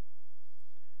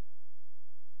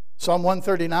 Psalm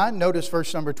 139, notice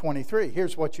verse number 23.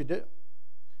 Here's what you do.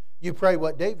 You pray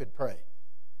what David prayed.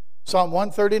 Psalm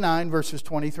 139, verses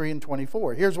 23 and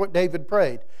 24. Here's what David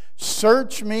prayed.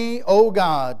 Search me, O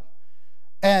God,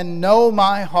 and know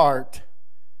my heart.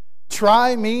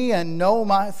 Try me and know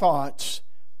my thoughts,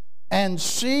 and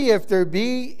see if there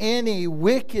be any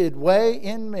wicked way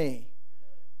in me,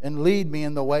 and lead me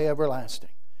in the way everlasting.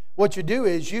 What you do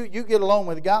is you get alone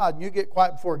with God, and you get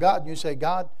quiet before God, and you say,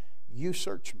 God, you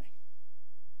search me.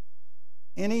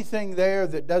 Anything there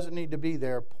that doesn't need to be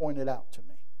there, point it out to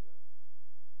me.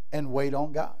 And wait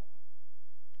on God.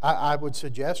 I would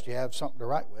suggest you have something to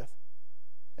write with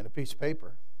and a piece of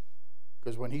paper.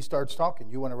 Because when He starts talking,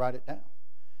 you want to write it down.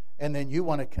 And then you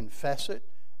want to confess it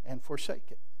and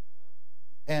forsake it.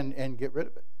 And get rid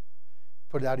of it.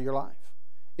 Put it out of your life.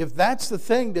 If that's the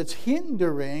thing that's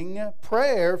hindering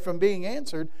prayer from being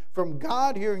answered, from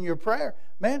God hearing your prayer,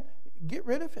 man, get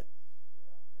rid of it.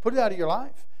 Put it out of your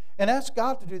life. And ask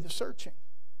God to do the searching.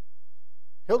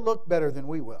 He'll look better than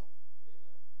we will.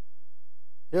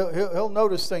 He'll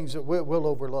notice things that we'll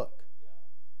overlook.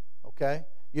 Okay?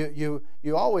 You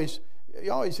always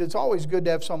it's always good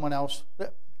to have someone else.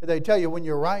 They tell you when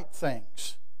you write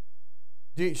things.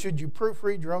 Should you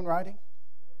proofread your own writing?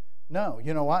 No.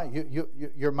 You know why?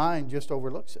 Your mind just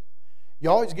overlooks it. You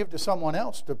always give to someone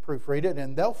else to proofread it,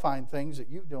 and they'll find things that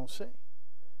you don't see.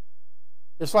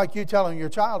 It's like you telling your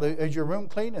child, is your room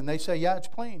clean? And they say, yeah, it's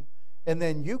clean. And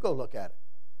then you go look at it.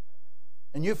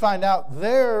 And you find out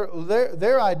their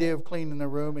idea of cleaning the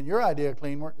room and your idea of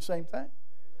clean weren't the same thing.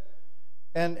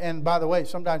 And by the way,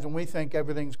 sometimes when we think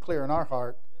everything's clear in our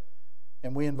heart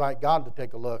and we invite God to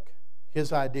take a look,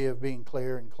 His idea of being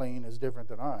clear and clean is different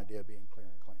than our idea of being clear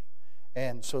and clean.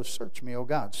 And so search me, O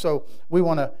God. So we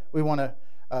want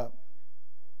to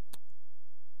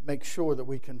make sure that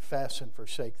we confess and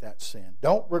forsake that sin.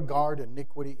 Don't regard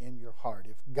iniquity in your heart.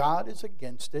 If God is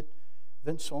against it,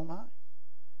 then so am I.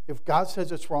 If God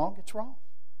says it's wrong, it's wrong.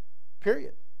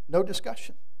 Period. No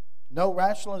discussion. No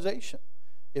rationalization.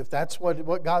 If that's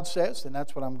what God says, then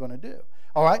that's what I'm going to do.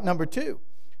 All right, number 2.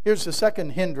 Here's the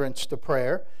second hindrance to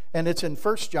prayer, and it's in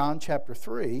 1 John chapter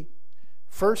 3.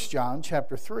 1 John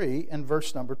chapter 3 and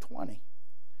verse number 20.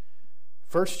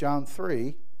 1 John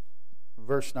 3,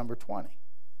 verse number 20.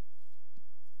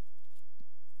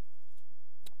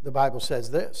 The Bible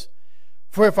says this,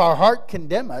 For if our heart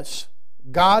condemn us,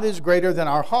 God is greater than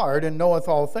our heart and knoweth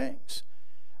all things.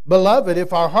 Beloved,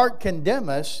 if our heart condemn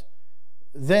us,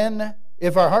 then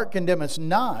if our heart condemn us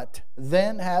not,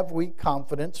 then have we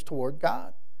confidence toward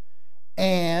God.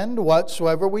 And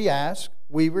whatsoever we ask,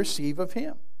 we receive of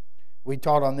Him. We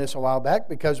taught on this a while back,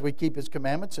 because we keep His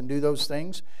commandments and do those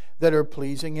things that are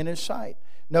pleasing in His sight.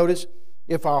 Notice,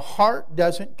 if our heart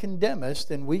doesn't condemn us,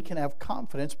 then we can have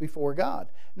confidence before God.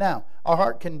 Now, our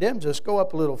heart condemns us. Go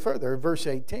up a little further, verse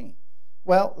 18.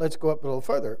 Well, let's go up a little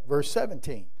further, verse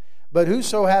 17. But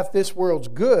whoso hath this world's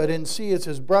good, and seeth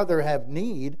his brother have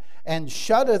need, and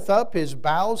shutteth up his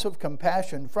bowels of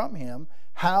compassion from him,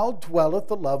 how dwelleth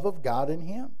the love of God in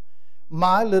him?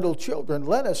 My little children,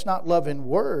 let us not love in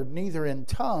word, neither in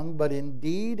tongue, but in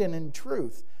deed and in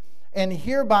truth. And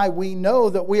hereby we know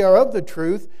that we are of the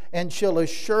truth, and shall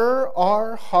assure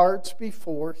our hearts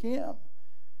before Him.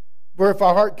 For if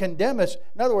our heart condemn us,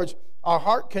 in other words, our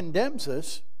heart condemns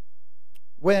us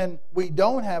when we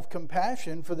don't have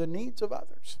compassion for the needs of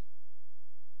others.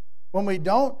 When we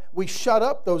don't, we shut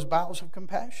up those bowels of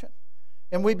compassion.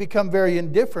 And we become very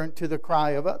indifferent to the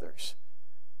cry of others.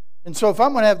 And so if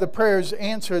I'm going to have the prayers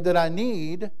answered that I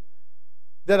need,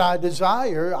 that I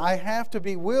desire, I have to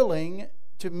be willing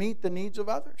to meet the needs of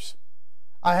others.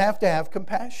 I have to have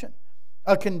compassion.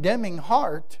 A condemning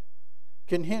heart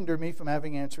can hinder me from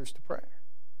having answers to prayer.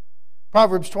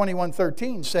 Proverbs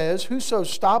 21:13 says, whoso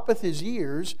stoppeth his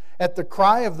ears at the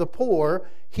cry of the poor,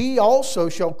 he also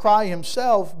shall cry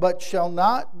himself, but shall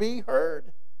not be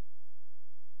heard.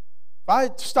 If I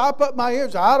stop up my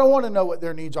ears, I don't want to know what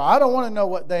their needs are. I don't want to know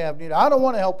what they have need. I don't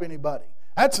want to help anybody.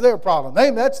 That's their problem.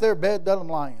 That's their bed, let them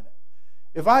lie in it.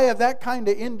 If I have that kind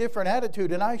of indifferent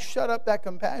attitude and I shut up that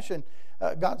compassion,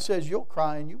 God says you'll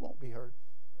cry and you won't be heard.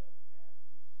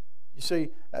 You see,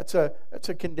 that's a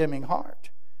condemning heart.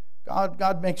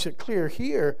 God makes it clear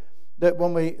here that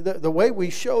when the way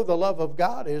we show the love of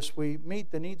God is we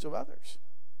meet the needs of others.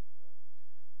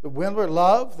 The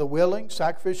willing,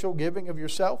 sacrificial giving of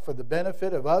yourself for the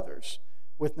benefit of others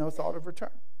with no thought of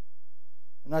return.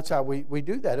 And that's how we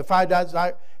do that. If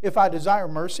I desire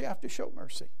mercy, I have to show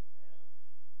mercy.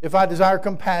 If I desire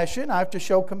compassion, I have to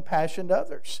show compassion to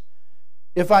others.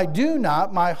 If I do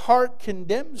not, my heart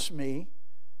condemns me,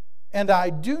 and I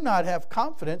do not have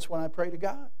confidence when I pray to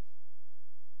God.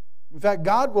 In fact,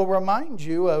 God will remind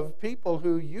you of people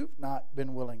who you've not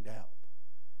been willing to help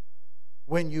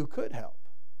when you could help.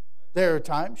 There are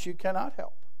times you cannot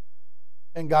help,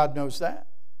 and God knows that.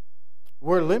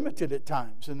 We're limited at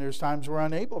times, and there's times we're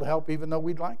unable to help even though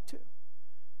we'd like to.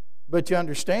 But you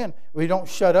understand, we don't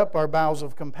shut up our bowels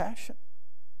of compassion.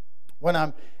 When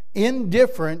I'm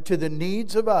indifferent to the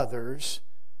needs of others,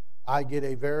 I get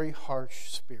a very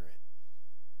harsh spirit.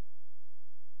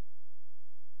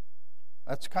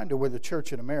 That's kind of where the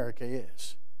church in America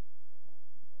is.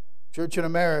 Church in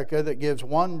America that gives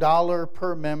 $1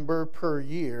 per member per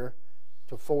year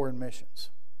to foreign missions.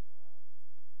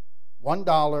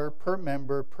 $1 per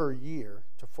member per year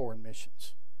to foreign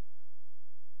missions.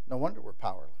 No wonder we're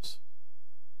powerless.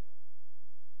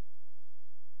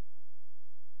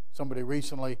 Somebody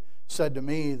recently said to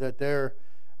me that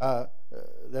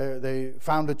they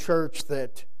found a church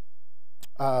that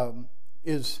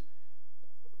is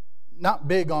not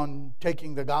big on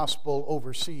taking the gospel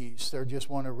overseas. They just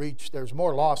want to reach, there's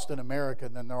more lost in America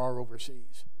than there are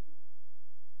overseas.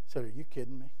 I said, are you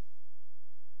kidding me?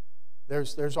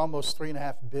 There's almost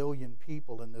 3.5 billion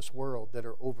people in this world that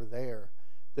are over there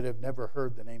that have never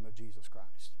heard the name of Jesus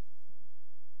Christ.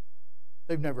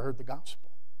 They've never heard the gospel.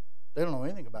 They don't know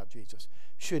anything about Jesus.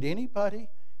 Should anybody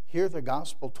hear the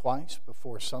gospel twice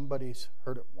before somebody's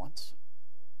heard it once?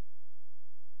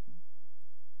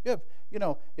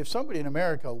 If somebody in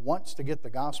America wants to get the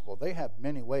gospel, they have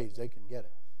many ways they can get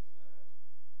it.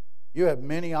 You have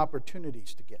many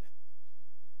opportunities to get it.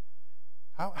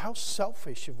 How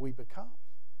selfish have we become?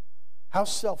 How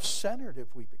self-centered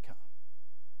have we become?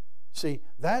 See,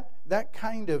 that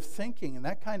kind of thinking and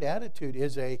that kind of attitude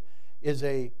it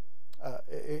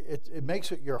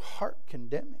makes it your heart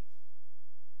condemning.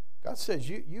 God says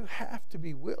you have to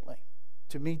be willing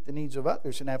to meet the needs of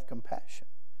others and have compassion.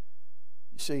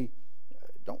 You see,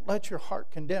 don't let your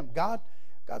heart condemn. God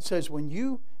says when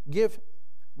you give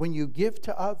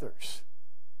to others,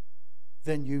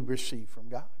 then you receive from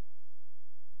God.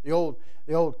 The old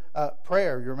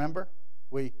prayer, you remember?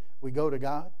 We go to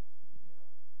God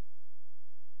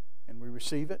and we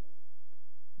receive it,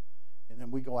 and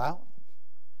then we go out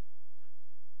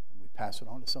and we pass it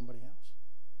on to somebody else.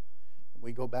 And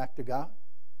we go back to God,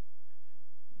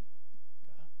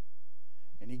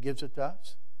 and He gives it to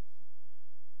us.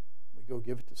 We go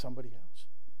give it to somebody else.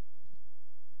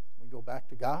 go back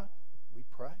to God. We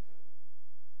pray.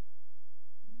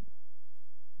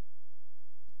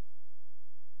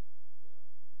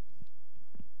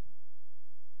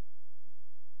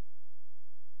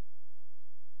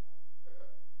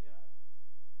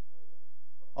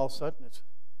 All of a sudden it's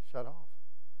shut off.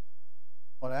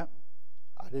 What happened?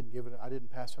 I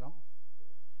didn't pass it on.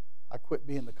 I quit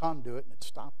being the conduit and it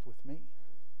stopped with me.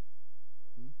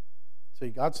 See,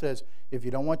 God says, if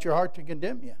you don't want your heart to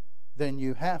condemn you, then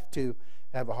you have to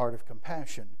have a heart of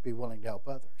compassion, be willing to help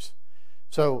others.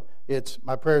 So it's,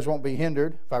 my prayers won't be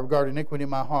hindered if I regard iniquity in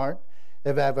my heart,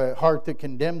 if I have a heart that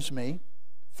condemns me.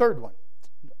 Third one,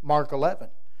 Mark 11.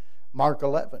 Mark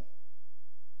 11.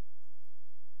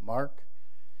 Mark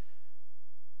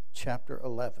chapter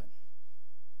 11.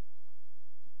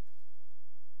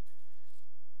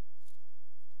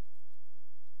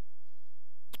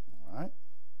 All right.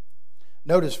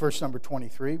 Notice verse number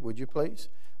 23, would you please?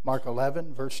 Mark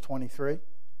 11, verse 23.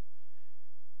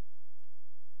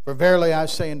 For verily I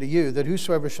say unto you, that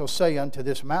whosoever shall say unto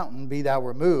this mountain, Be thou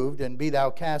removed, and be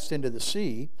thou cast into the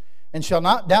sea, and shall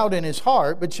not doubt in his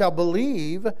heart, but shall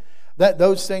believe that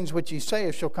those things which he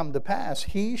saith shall come to pass,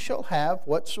 he shall have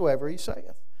whatsoever he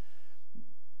saith.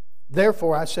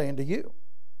 Therefore I say unto you,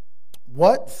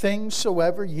 what things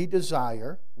soever ye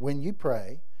desire when ye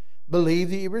pray, believe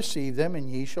that ye receive them, and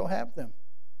ye shall have them.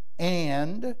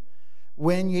 And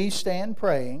when ye stand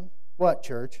praying, what,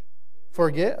 church?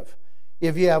 Forgive,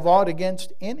 if ye have aught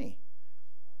against any.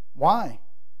 Why?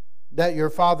 That your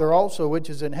Father also which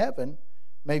is in heaven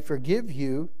may forgive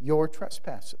you your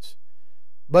trespasses.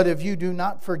 But if you do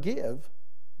not forgive,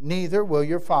 neither will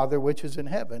your Father which is in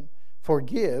heaven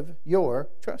forgive your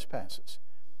trespasses.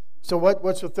 So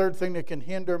what's the third thing that can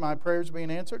hinder my prayers being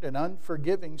answered? An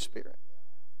unforgiving spirit.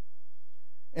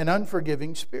 An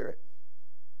unforgiving spirit.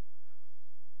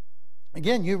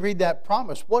 Again, you read that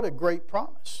promise. What a great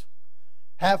promise.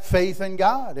 Have faith in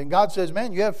God. And God says,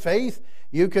 man, you have faith.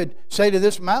 You could say to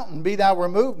this mountain, Be thou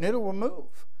removed, and it'll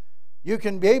remove. You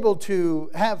can be able to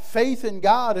have faith in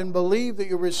God and believe that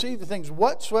you'll receive the things,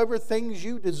 whatsoever things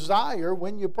you desire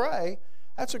when you pray.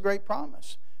 That's a great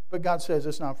promise. But God says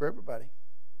it's not for everybody.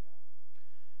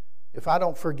 If I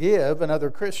don't forgive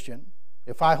another Christian,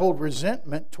 if I hold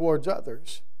resentment towards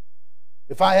others,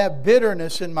 if I have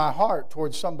bitterness in my heart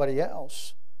towards somebody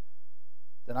else,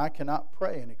 then I cannot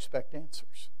pray and expect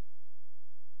answers.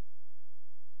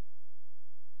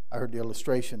 I heard the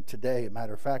illustration today. As a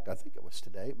matter of fact, I think it was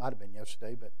today. It might have been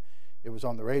yesterday, but it was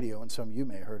on the radio, and some of you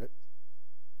may have heard it.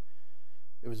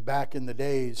 It was back in the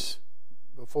days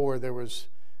before there was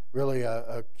really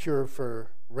a cure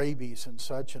for rabies and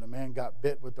such, and a man got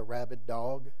bit with a rabid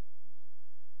dog.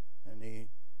 And he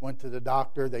went to the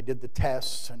doctor. They did the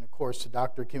tests, and of course the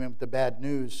doctor came in with the bad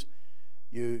news.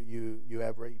 You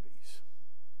have rabies,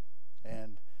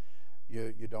 and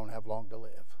you don't have long to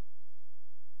live.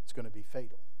 It's going to be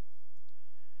fatal.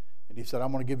 And he said,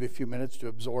 I'm going to give you a few minutes to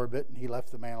absorb it, and he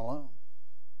left the man alone.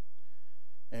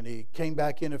 And he came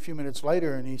back in a few minutes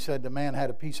later, and he said the man had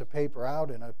a piece of paper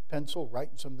out and a pencil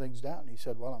writing some things down. And he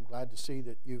said, well, I'm glad to see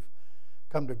that you've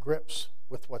come to grips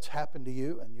with what's happened to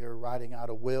you, and you're writing out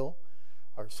a will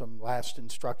or some last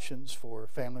instructions for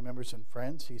family members and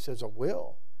friends. He says, a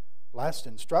will? Last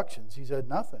instructions? He said,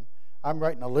 nothing. I'm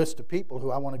writing a list of people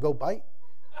who I want to go bite.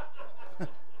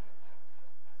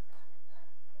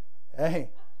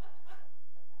 Hey.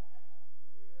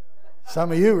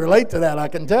 Some of you relate to that, I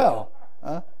can tell.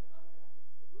 Huh?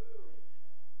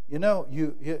 You know,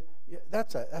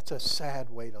 that's a sad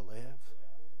way to live.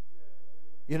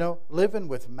 You know, living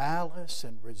with malice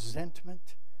and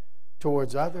resentment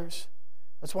towards others.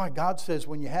 That's why God says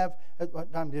when you have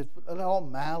all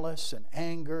malice and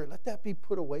anger, let that be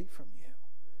put away from you.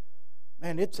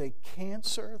 Man, it's a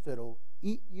cancer that'll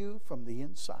eat you from the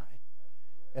inside,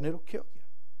 and it'll kill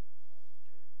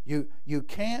you. You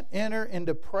can't enter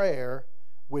into prayer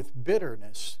with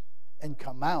bitterness and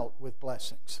come out with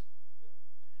blessings.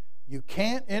 You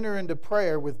can't enter into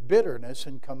prayer with bitterness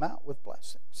and come out with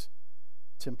blessings.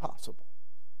 It's impossible.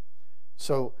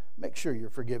 So make sure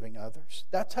you're forgiving others.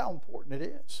 That's how important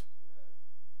it is.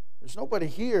 There's nobody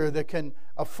here that can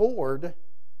afford.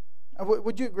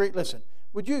 Would you agree? Listen,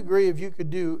 would you agree if you could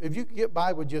get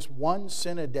by with just one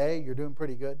sin a day, you're doing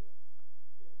pretty good?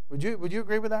 Would you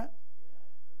agree with that?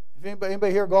 If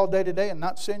anybody here go all day today and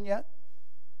not sin yet?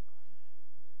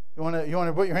 You want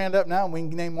to put your hand up now and we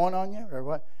can name one on you or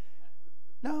what?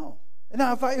 No.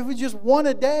 Now if it was just one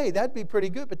a day, that'd be pretty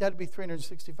good, but that'd be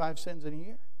 365 sins in a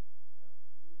year.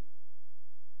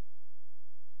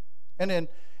 And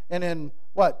in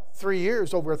what, 3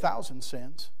 years, over 1,000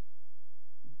 sins.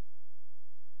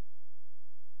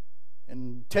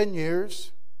 In 10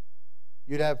 years,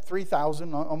 you'd have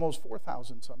 3,000, almost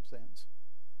 4,000 some sins.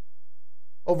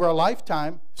 Over a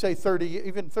lifetime, say 30,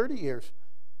 even 30 years.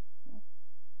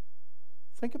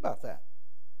 Think about that.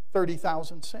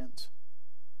 30,000 sins.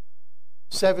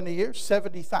 70 years,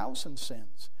 70,000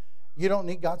 sins. You don't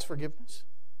need God's forgiveness.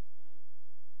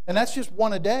 And that's just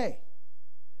one a day.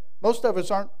 Most of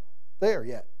us aren't there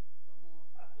yet.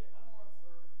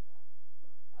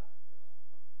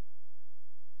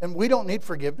 And we don't need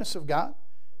forgiveness of God.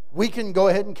 We can go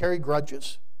ahead and carry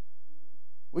grudges.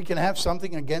 We can have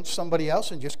something against somebody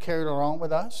else and just carry it along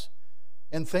with us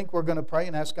and think we're going to pray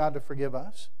and ask God to forgive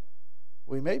us.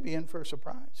 We may be in for a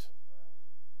surprise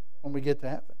when we get to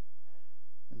heaven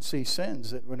and see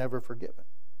sins that were never forgiven.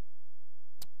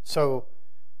 So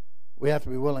we have to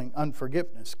be willing.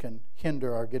 Unforgiveness can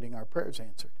hinder our getting our prayers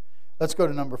answered. Let's go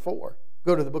to number 4.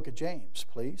 Go to the book of James,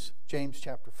 please. James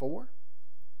chapter 4.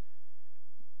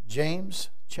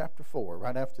 James chapter 4,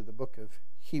 right after the book of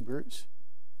Hebrews.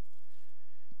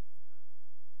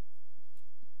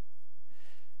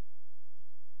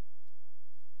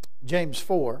 James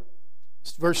 4,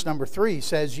 verse number 3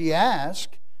 says, "Ye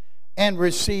ask and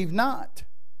receive not."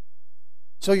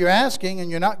 So you're asking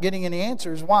and you're not getting any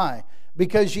answers. Why?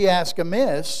 Because ye ask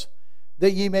amiss,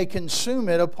 that ye may consume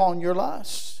it upon your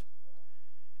lusts.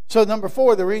 So number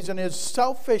 4, the reason is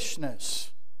selfishness.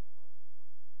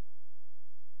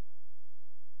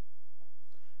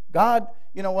 God,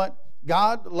 you know what?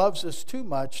 God loves us too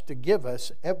much to give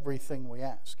us everything we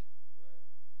ask.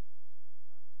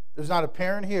 There's not a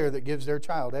parent here that gives their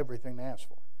child everything they ask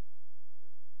for.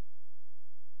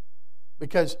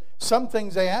 Because some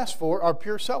things they ask for are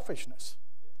pure selfishness.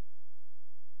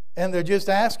 And they're just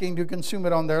asking to consume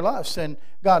it on their lusts. And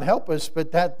God help us,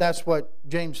 but that's what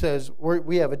James says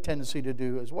we have a tendency to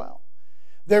do as well.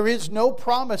 There is no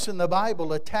promise in the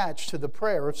Bible attached to the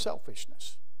prayer of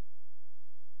selfishness.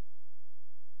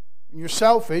 When you're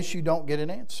selfish, you don't get an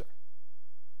answer.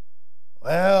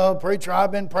 Well, preacher,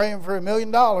 I've been praying for $1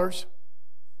 million. Boy,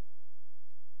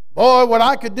 what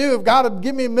I could do if God would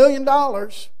give me $1 million.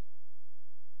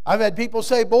 I've had people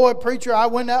say, boy, preacher, I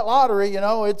win that lottery.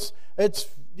 It's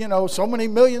so many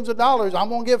millions of dollars. I'm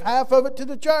going to give half of it to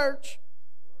the church.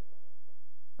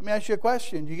 Let me ask you a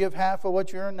question. Do you give half of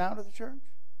what you earn now to the church?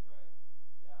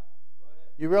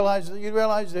 You realize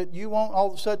that you won't all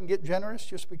of a sudden get generous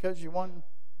just because you won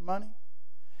money?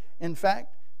 In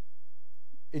fact,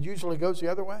 it usually goes the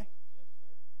other way.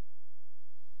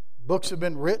 Books have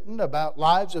been written about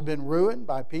lives have been ruined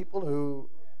by people who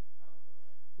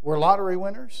were lottery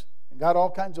winners and got all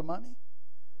kinds of money.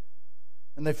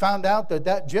 And they found out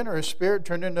that generous spirit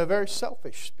turned into a very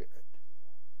selfish spirit.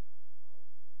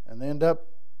 And they end up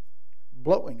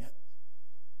blowing it.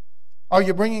 Are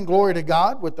you bringing glory to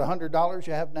God with the $100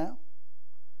 you have now?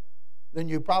 Then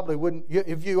you probably wouldn't.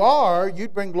 If you are,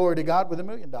 you'd bring glory to God with $1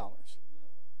 million.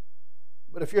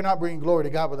 But if you're not bringing glory to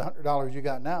God with the $100 you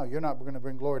got now, you're not going to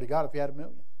bring glory to God if you had $1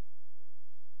 million.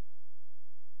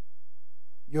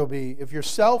 If you're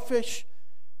selfish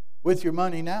with your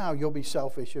money now, you'll be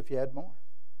selfish if you had more.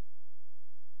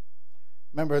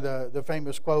 Remember the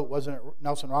famous quote, wasn't it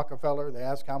Nelson Rockefeller? They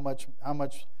asked how much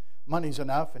money's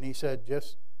enough, and he said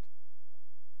just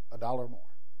 $1 more.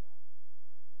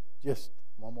 Just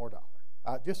one more dollar.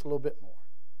 Just a little bit more.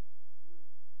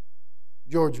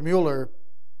 George Mueller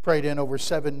prayed in over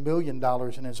 $7 million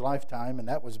in his lifetime, and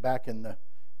that was back in the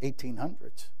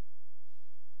 1800s.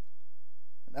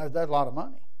 And that's a lot of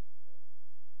money.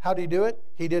 How did he do it?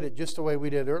 He did it just the way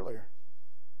we did earlier.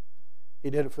 He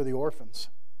did it for the orphans.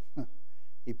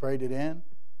 He prayed it in and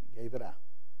gave it out.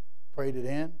 Prayed it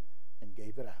in and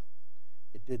gave it out.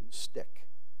 It didn't stick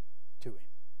to him.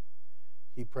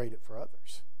 He prayed it for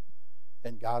others.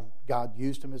 And God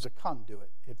used him as a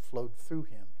conduit. It flowed through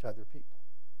him to other people.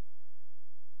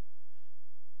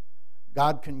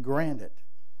 God can grant it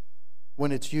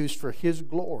when it's used for His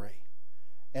glory.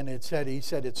 And He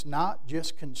said it's not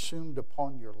just consumed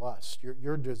upon your lust,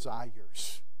 your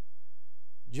desires.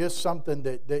 Just something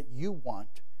that you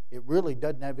want. It really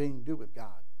doesn't have anything to do with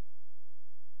God.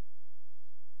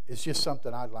 It's just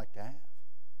something I'd like to have.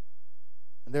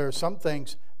 And there are some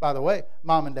things, by the way,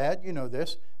 Mom and Dad, you know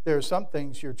this, there are some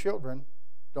things your children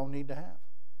don't need to have.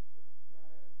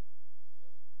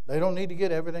 They don't need to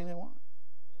get everything they want.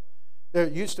 There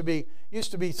used to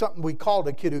be something we called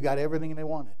a kid who got everything they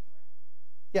wanted.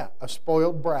 Yeah, a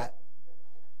spoiled brat.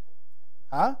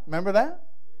 Huh? Remember that?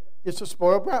 It's a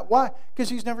spoiled brat. Why? Because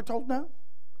he's never told no.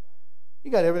 He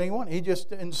got everything he wanted.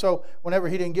 And so whenever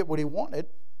he didn't get what he wanted,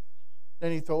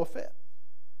 then he'd throw a fit.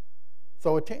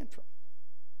 Throw a tantrum.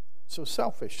 So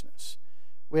selfishness.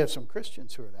 We have some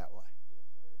Christians who are that way.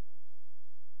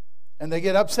 And they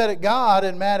get upset at God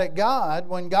and mad at God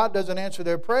when God doesn't answer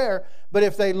their prayer. But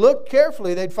if they look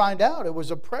carefully, they'd find out it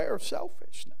was a prayer of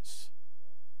selfishness.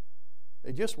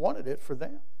 They just wanted it for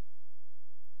them.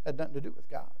 Had nothing to do with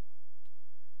God.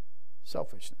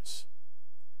 Selfishness.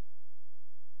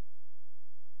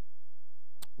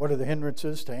 What are the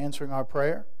hindrances to answering our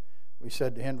prayer? We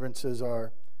said the hindrances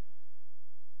are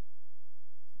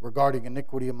regarding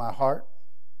iniquity in my heart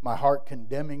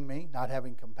condemning me, not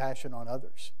having compassion on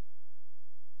others,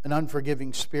 an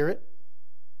unforgiving spirit,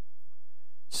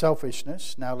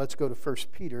 selfishness. Now let's go to 1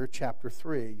 Peter chapter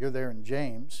 3. You're there in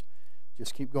James.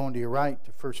 Just keep going to your right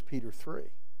to 1 Peter 3.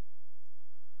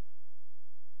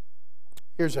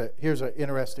 Here's an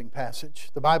interesting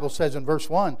passage. The Bible says in verse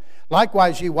 1,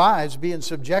 "Likewise, ye wives, be in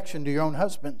subjection to your own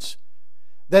husbands,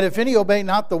 that if any obey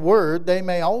not the word, they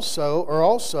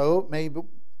also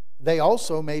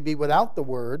may be without the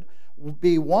word,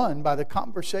 be won by the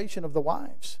conversation of the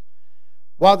wives,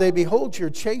 while they behold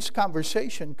your chaste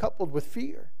conversation coupled with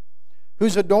fear,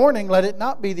 whose adorning, let it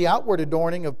not be the outward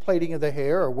adorning of plaiting of the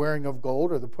hair, or wearing of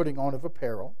gold, or the putting on of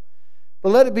apparel, but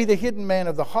let it be the hidden man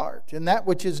of the heart, in that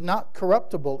which is not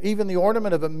corruptible, even the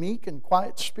ornament of a meek and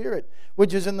quiet spirit,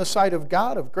 which is in the sight of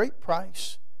God of great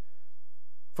price.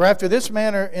 For after this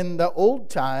manner in the old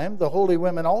time, the holy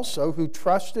women also, who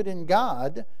trusted in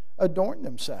God, adorned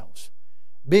themselves,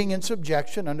 being in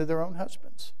subjection unto their own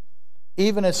husbands.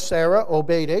 Even as Sarah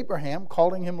obeyed Abraham,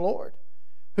 calling him Lord,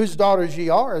 whose daughters ye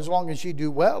are, as long as ye do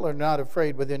well, are not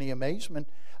afraid with any amazement.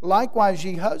 Likewise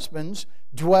ye husbands,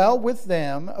 dwell with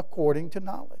them according to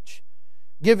knowledge,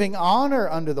 giving honor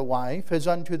unto the wife as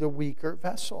unto the weaker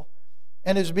vessel,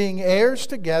 and as being heirs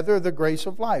together of the grace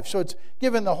of life." So it's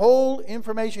given the whole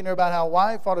information here about how a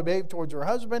wife ought to behave towards her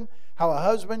husband, how a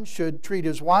husband should treat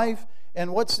his wife,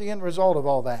 and what's the end result of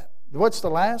all that? What's the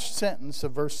last sentence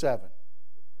of verse 7?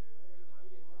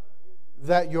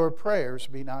 That your prayers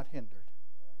be not hindered.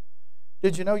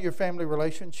 Did you know your family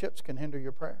relationships can hinder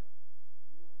your prayer?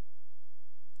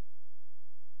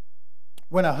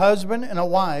 When a husband and a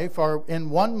wife are in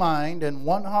one mind and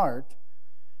one heart,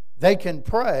 they can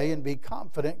pray and be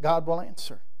confident God will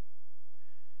answer.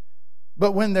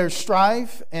 But when there's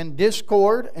strife and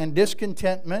discord and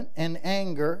discontentment and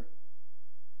anger,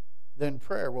 then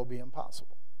prayer will be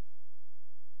impossible.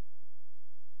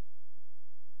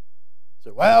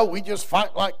 So, well, we just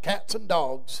fight like cats and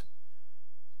dogs.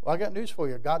 Well, I got news for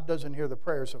you. God doesn't hear the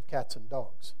prayers of cats and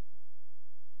dogs.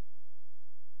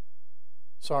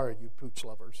 Sorry, you pooch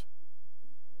lovers.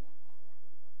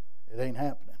 It ain't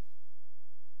happening.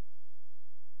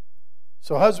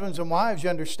 So husbands and wives,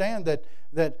 you understand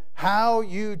that how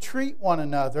you treat one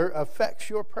another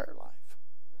affects your prayer life.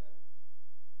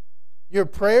 Your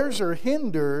prayers are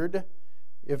hindered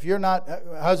if you're not,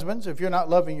 husbands, if you're not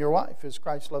loving your wife as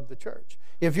Christ loved the church.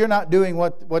 If you're not doing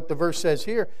what the verse says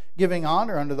here, giving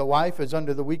honor unto the wife as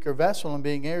unto the weaker vessel, and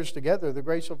being heirs together of the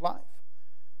grace of life.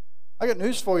 I got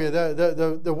news for you.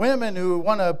 The women who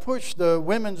want to push the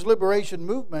women's liberation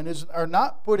movement are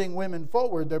not putting women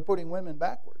forward, they're putting women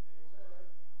backward.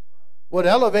 What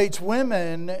elevates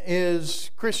women is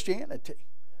Christianity,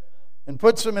 and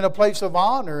puts them in a place of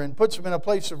honor, and puts them in a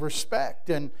place of respect,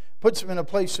 and puts them in a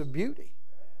place of beauty.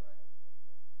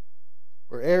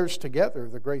 We're heirs together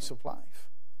of the grace of life.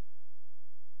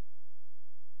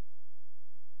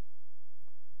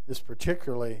 This is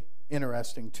particularly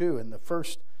interesting too. In the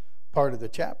first part of the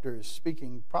chapter is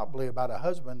speaking probably about a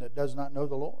husband that does not know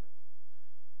the Lord,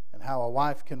 and how a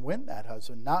wife can win that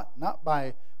husband, not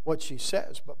by what she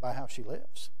says, but by how she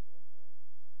lives.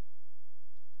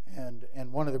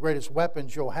 And one of the greatest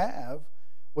weapons you'll have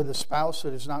with a spouse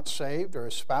that is not saved, or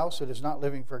a spouse that is not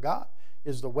living for God,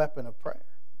 is the weapon of prayer.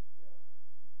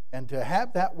 And to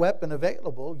have that weapon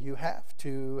available, you have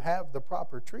to have the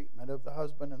proper treatment of the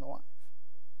husband and the wife.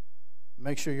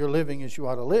 Make sure you're living as you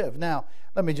ought to live. Now,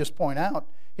 let me just point out,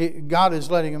 God is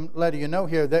letting you know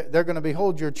here that they're going to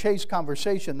behold your chaste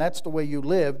conversation. That's the way you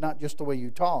live, not just the way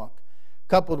you talk.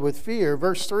 Coupled with fear.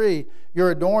 Verse 3, your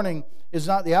adorning is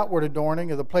not the outward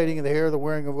adorning of the plaiting of the hair, the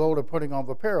wearing of gold, or putting on of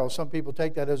apparel. Some people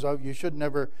take that as, oh, you should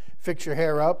never fix your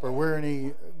hair up or wear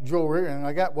any jewelry. And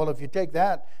I got, well, if you take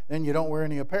that, then you don't wear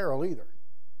any apparel either.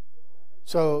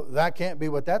 So that can't be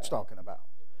what that's talking about.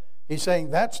 He's saying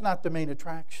that's not the main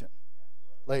attraction,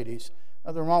 ladies.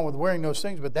 Nothing wrong with wearing those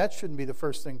things, but that shouldn't be the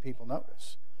first thing people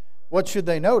notice. What should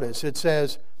they notice? It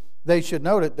says, they should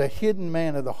note it, the hidden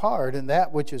man of the heart, and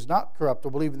that which is not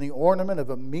corruptible, even the ornament of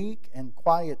a meek and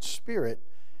quiet spirit.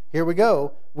 Here we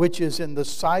go, which is in the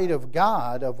sight of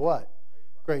God of what?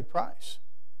 Great price.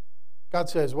 God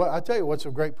says, well, I tell you what's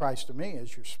of great price to me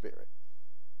is your spirit.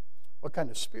 What kind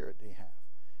of spirit do you have?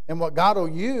 And what God will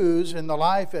use in the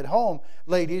life at home,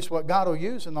 ladies, what God will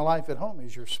use in the life at home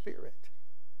is your spirit,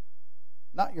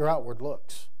 not your outward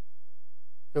looks.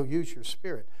 He'll use your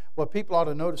spirit. What people ought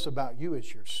to notice about you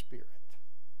is your spirit.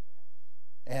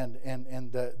 And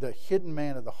the hidden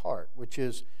man of the heart, which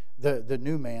is the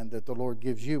new man that the Lord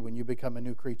gives you when you become a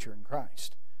new creature in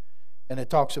Christ. And it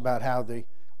talks about how the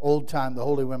old time, the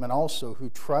holy women also who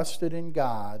trusted in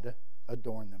God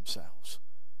adorned themselves.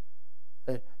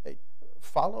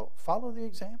 Follow the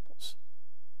examples.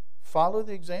 Follow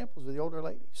the examples of the older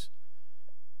ladies.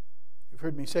 You've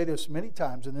heard me say this many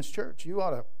times in this church. You ought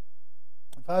to,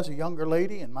 if I was a younger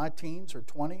lady in my teens or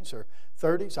 20s or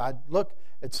 30s, I'd look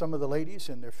at some of the ladies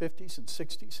in their 50s and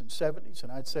 60s and 70s,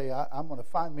 and I'd say, I'm going to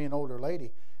find me an older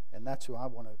lady, and that's who I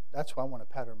want to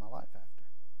pattern my life after.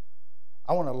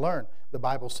 I want to learn. The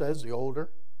Bible says the older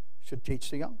should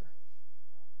teach the younger.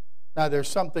 Now, there's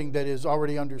something that is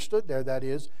already understood there. That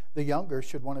is, the younger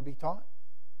should want to be taught.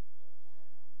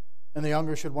 And the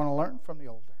younger should want to learn from the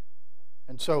older.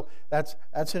 And so that's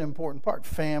an important part.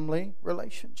 Family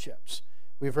relationships.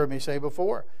 We've heard me say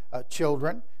before,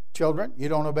 children, you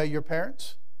don't obey your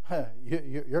parents,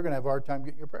 you're going to have a hard time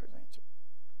getting your prayers answered.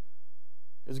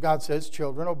 Because God says,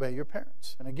 children, obey your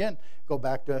parents. And again, go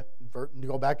back to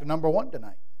number 1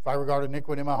 tonight. If I regard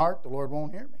iniquity in my heart, the Lord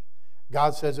won't hear me.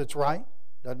 God says it's right.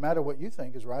 Doesn't matter what you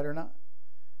think is right or not.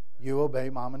 You obey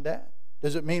mom and dad.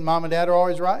 Does it mean mom and dad are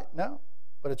always right? No.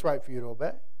 But it's right for you to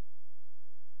obey.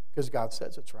 Because God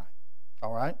says it's right.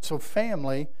 All right? So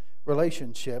family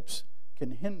relationships can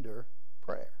hinder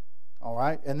prayer. All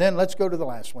right? And then let's go to the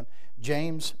last one.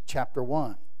 James chapter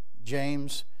 1.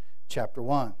 James chapter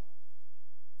 1.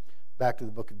 Back to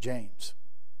the book of James.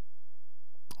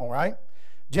 All right?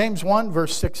 James 1,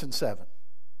 verse 6 and 7.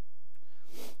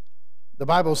 The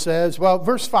Bible says,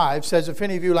 verse 5 says, if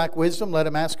any of you lack wisdom, let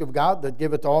him ask of God, that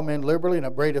giveth to all men liberally, and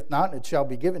upbraideth not, and it shall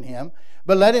be given him.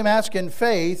 But let him ask in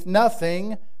faith,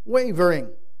 nothing wavering.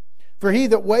 For he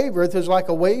that wavereth is like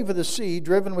a wave of the sea,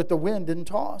 driven with the wind and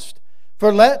tossed.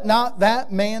 For let not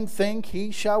that man think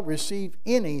he shall receive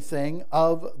anything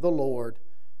of the Lord.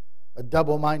 A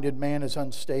double-minded man is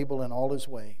unstable in all his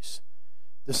ways.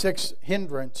 The sixth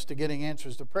hindrance to getting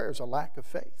answers to prayer is a lack of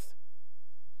faith.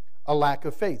 A lack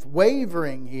of faith.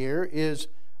 Wavering here is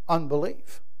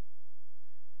unbelief.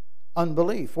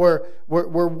 Unbelief. We're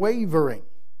wavering.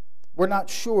 We're not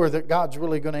sure that God's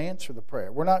really going to answer the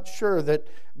prayer. We're not sure that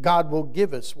God will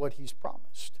give us what He's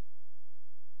promised.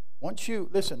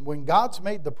 When God's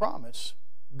made the promise,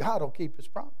 God will keep His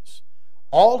promise.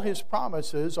 All His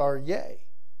promises are yea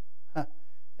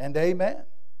and amen.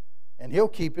 And He'll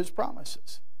keep His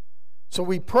promises. So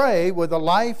we pray with a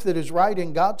life that is right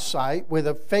in God's sight, with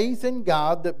a faith in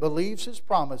God that believes His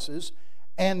promises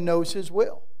and knows His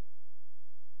will.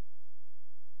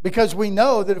 Because we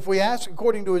know that if we ask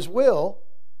according to His will,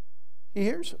 He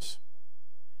hears us.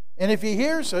 And if He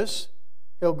hears us,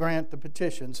 He'll grant the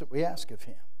petitions that we ask of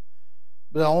Him.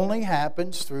 But it only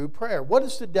happens through prayer. What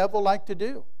does the devil like to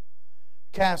do?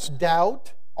 Cast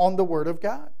doubt on the Word of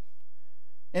God.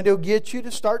 And he'll get you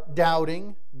to start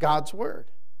doubting God's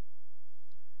Word.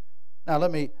 Now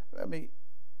let me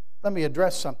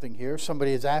address something here.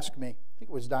 Somebody has asked me, I think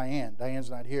it was Diane. Diane's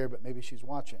not here, but maybe she's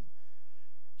watching.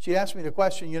 She asked me the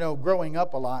question, growing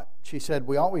up a lot, she said,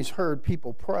 we always heard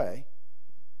people pray,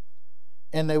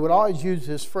 and they would always use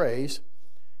this phrase,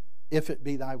 if it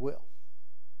be thy will.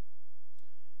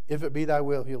 If it be thy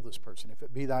will, heal this person. If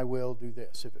it be thy will, do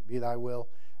this. If it be thy will,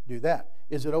 do that.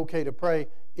 Is it okay to pray,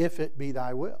 if it be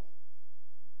thy will?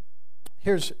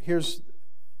 Here's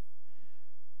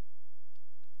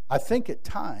I think at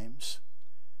times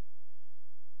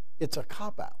it's a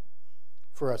cop-out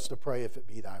for us to pray, if it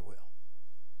be thy will.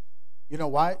 You know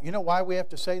why? You know why we have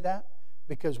to say that?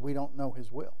 Because we don't know His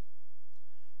will.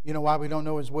 You know why we don't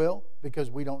know His will?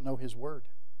 Because we don't know His Word.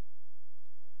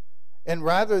 And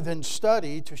rather than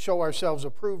study to show ourselves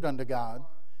approved unto God,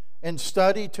 and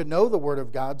study to know the Word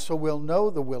of God so we'll know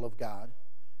the will of God,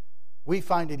 we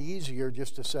find it easier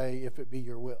just to say, if it be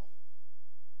your will.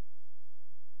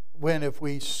 When if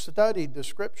we studied the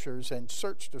Scriptures and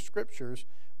searched the Scriptures,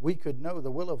 we could know the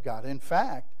will of God. In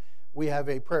fact, we have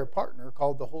a prayer partner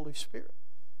called the Holy Spirit.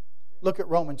 Look at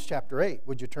Romans chapter 8.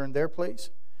 Would you turn there,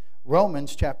 please?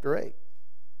 Romans chapter 8.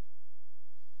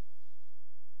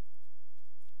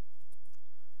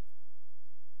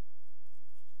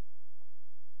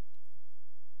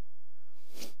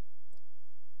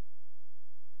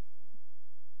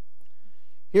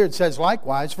 Here it says,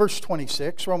 likewise, verse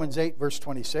 26, Romans 8, verse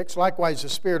 26, likewise the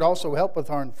Spirit also helpeth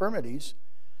our infirmities,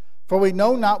 for we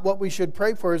know not what we should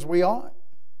pray for as we ought.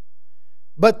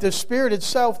 But the Spirit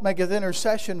itself maketh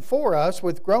intercession for us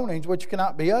with groanings which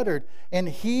cannot be uttered. And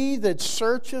He that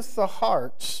searcheth the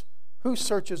hearts, who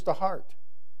searches the heart?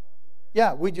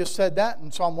 Yeah, we just said that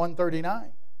in Psalm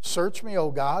 139. Search me, O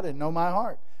God, and know my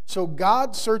heart. So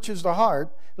God searches the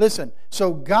heart. Listen,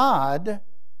 so God,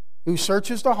 who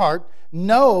searches the heart,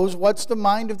 knows what's the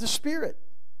mind of the Spirit,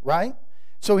 right?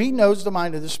 So He knows the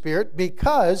mind of the Spirit,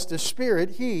 because the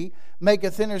Spirit, He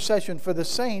maketh intercession for the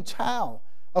saints. How?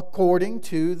 According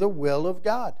to the will of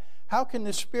God. How can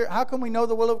we know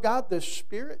the will of God? The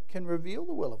Spirit can reveal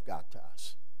the will of God to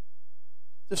us.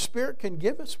 The Spirit can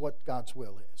give us what God's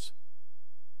will is.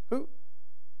 Who?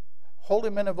 Holy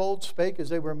men of old spake as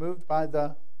they were moved by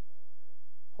the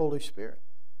Holy Spirit,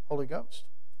 Holy Ghost.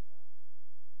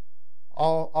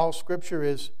 All Scripture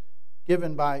is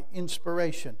given by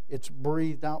inspiration. It's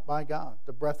breathed out by God.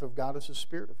 The breath of God is the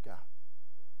Spirit of God.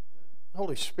 The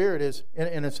Holy Spirit is,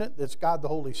 in a sense, it's God the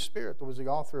Holy Spirit that was the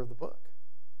author of the book.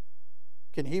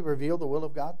 Can He reveal the will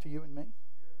of God to you and me?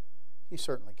 He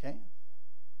certainly can.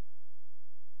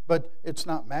 But it's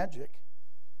not magic.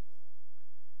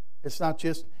 It's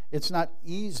not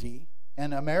easy.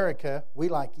 In America, we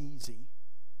like easy.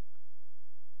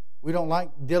 We don't like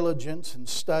diligence and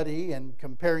study and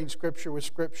comparing Scripture with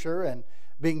Scripture and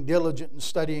being diligent in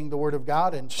studying the Word of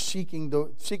God and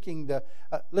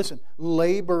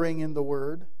laboring in the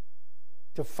Word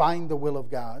to find the will of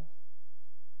God.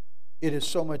 It is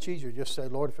so much easier to just say,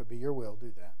 Lord, if it be your will,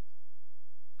 do that.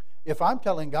 If I'm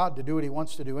telling God to do what He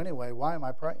wants to do anyway, why am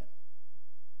I praying?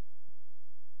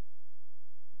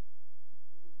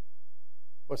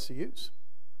 What's the use?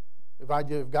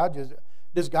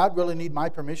 Does God really need my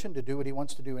permission to do what He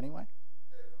wants to do anyway?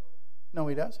 No,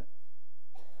 He doesn't.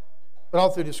 But all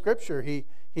through the Scripture, He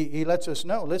lets us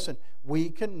know, listen, we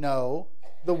can know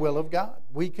the will of God.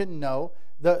 We can know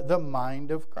the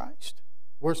mind of Christ.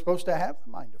 We're supposed to have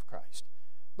the mind of Christ.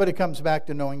 But it comes back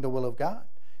to knowing the will of God.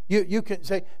 You can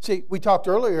say, see, we talked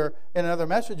earlier in another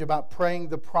message about praying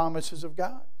the promises of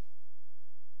God.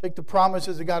 Take the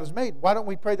promises that God has made. Why don't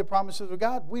we pray the promises of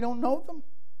God? We don't know them.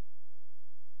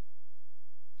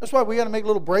 That's why we got to make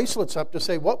little bracelets up to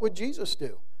say, what would Jesus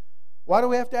do? Why do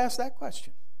we have to ask that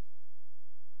question?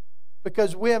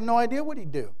 Because we have no idea what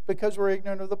He'd do. Because we're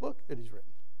ignorant of the book that He's written.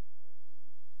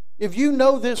 If you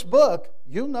know this book,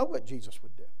 you'll know what Jesus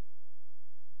would do.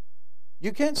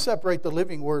 You can't separate the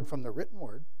living Word from the written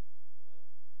Word.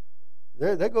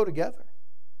 They go together.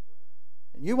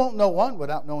 And you won't know one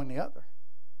without knowing the other.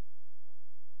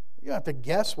 You don't have to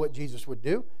guess what Jesus would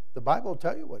do. The Bible will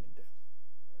tell you what He'd do.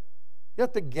 You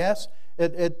have to guess you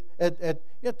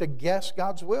have to guess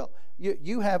God's will.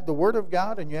 You have the Word of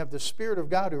God and you have the Spirit of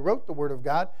God who wrote the Word of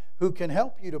God who can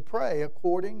help you to pray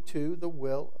according to the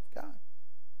will of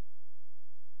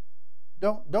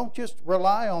God. Don't just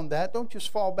rely on that. Don't just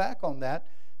fall back on that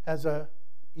as an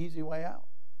easy way out.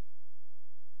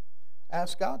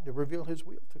 Ask God to reveal His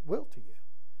will to you.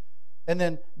 And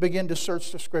then begin to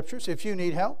search the Scriptures. If you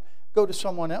need help, go to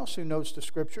someone else who knows the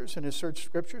Scriptures and has searched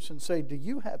Scriptures and say, do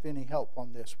you have any help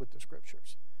on this with the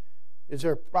Scriptures? Is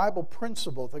there a Bible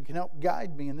principle that can help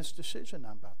guide me in this decision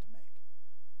I'm about to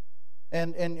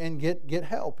make? And get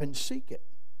help and seek it.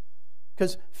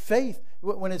 Because faith,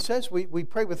 when it says we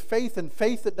pray with faith and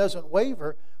faith that doesn't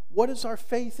waver, what is our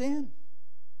faith in?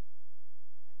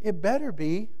 It better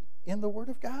be in the Word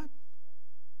of God.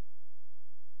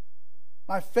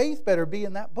 My faith better be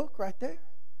in that book right there.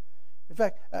 In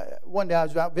fact, one day I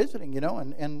was out visiting,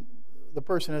 and the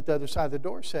person at the other side of the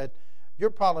door said, your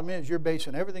problem is you're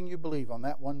basing everything you believe on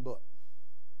that one book.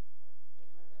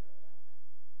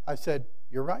 I said,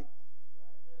 you're right.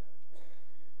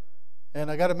 And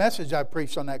I got a message I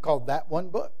preached on that called That One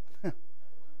Book.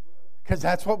 Because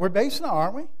that's what we're basing on,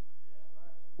 aren't we?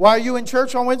 Why are you in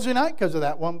church on Wednesday night? Because of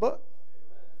that one book.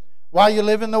 Why are you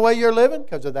living the way you're living?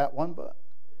 Because of that one book.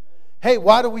 Hey,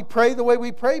 why do we pray the way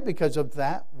we pray? Because of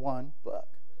that one book.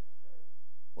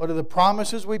 What are the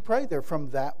promises we pray? They're from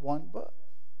that one book.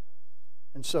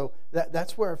 And so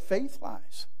that's where our faith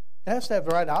lies. It has to have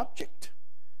the right object.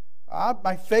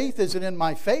 My faith isn't in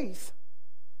my faith.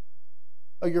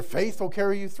 Oh, your faith will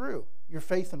carry you through. Your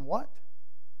faith in what?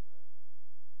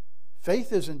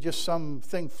 Faith isn't just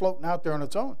something floating out there on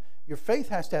its own. Your faith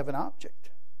has to have an object.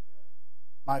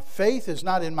 My faith is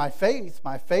not in my faith.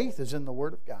 My faith is in the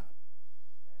Word of God.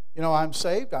 I'm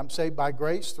saved. I'm saved by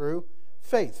grace through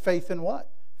faith. Faith in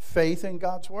what? Faith in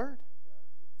God's Word.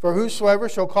 For whosoever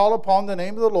shall call upon the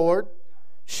name of the Lord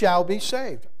shall be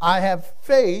saved. I have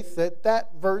faith that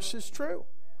that verse is true.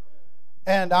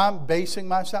 And I'm basing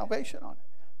my salvation on it.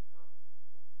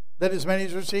 That as many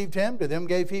as received Him, to them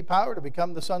gave He power to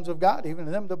become the sons of God, even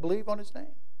to them that believe on His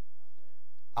name.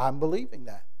 I'm believing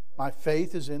that. My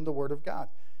faith is in the Word of God.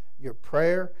 Your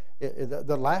prayer,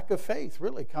 the lack of faith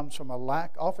really comes from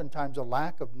oftentimes a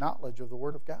lack of knowledge of the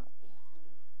Word of God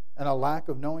and a lack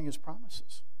of knowing His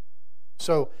promises.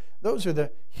 So those are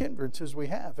the hindrances we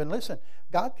have. And listen,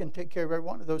 God can take care of every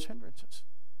one of those hindrances.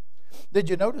 Did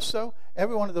you notice, though,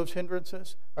 every one of those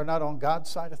hindrances are not on God's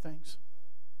side of things.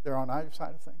 They're on either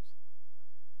side of things.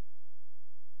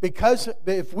 Because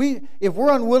if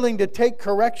we're unwilling to take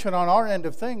correction on our end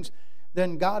of things,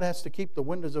 then God has to keep the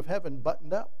windows of heaven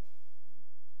buttoned up.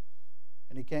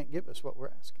 And He can't give us what we're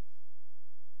asking.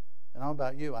 And how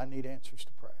about you? I need answers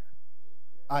to prayer.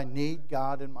 I need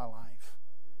God in my life.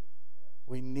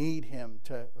 We need Him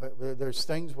to... There's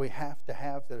things we have to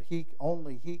have that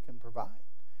only He can provide.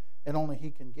 And only He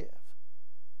can give.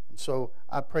 And so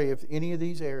I pray if any of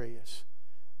these areas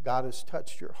God has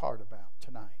touched your heart about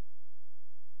tonight,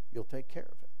 you'll take care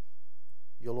of it.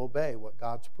 You'll obey what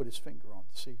God's put His finger on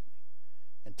this evening.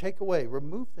 And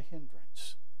remove the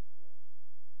hindrance.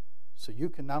 So you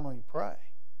can not only pray,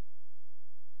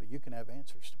 but you can have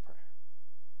answers to prayer.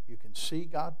 You can see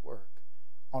God work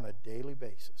on a daily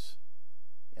basis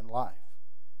in life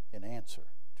in answer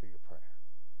to your prayer.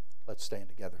 Let's stand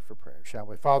together for prayer, shall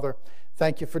we? Father,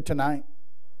 thank You for tonight.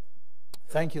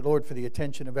 Thank You, Lord, for the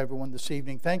attention of everyone this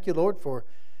evening. Thank You, Lord, for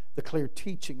the clear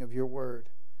teaching of Your word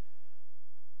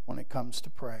when it comes to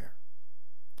prayer.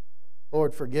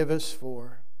 Lord, forgive us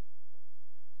for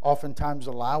oftentimes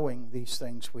allowing these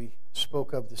things we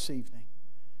spoke of this evening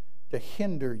to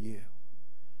hinder You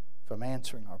from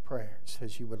answering our prayers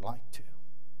as You would like to.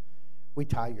 We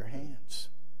tie Your hands.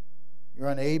 You're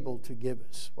unable to give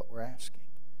us what we're asking.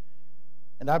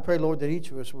 And I pray, Lord, that each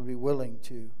of us will be willing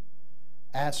to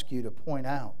ask You to point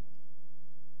out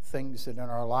things that in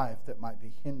our life that might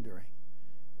be hindering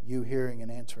You hearing and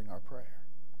answering our prayer.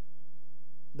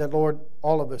 That, Lord,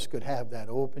 all of us could have that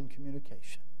open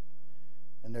communication.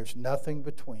 And there's nothing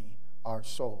between our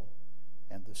soul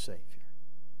and the Savior.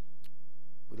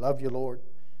 We love You, Lord.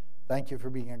 Thank You for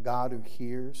being a God who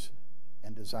hears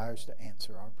and desires to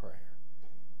answer our prayer.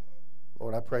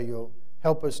 Lord, I pray You'll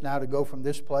help us now to go from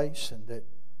this place and that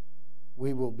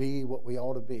we will be what we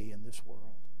ought to be in this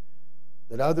world.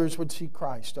 That others would see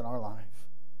Christ in our life.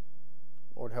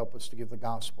 Lord, help us to give the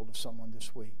gospel to someone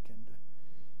this week and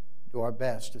do our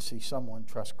best to see someone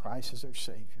trust Christ as their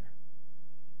Savior.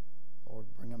 Lord,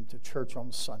 bring them to church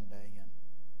on Sunday and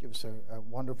give us a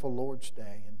wonderful Lord's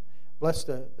Day. And bless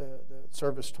the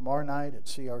service tomorrow night at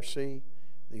CRC,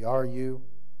 the RU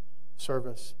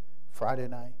service Friday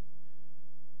night,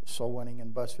 the soul winning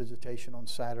and bus visitation on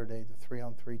Saturday, the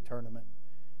 3-on-3 tournament.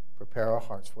 Prepare our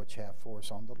hearts for what You have for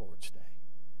us on the Lord's Day.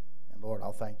 And Lord,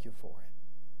 I'll thank You for it.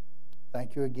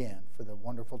 Thank You again for the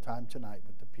wonderful time tonight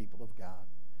with the people of God.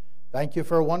 Thank You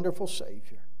for a wonderful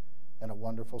Savior and a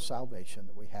wonderful salvation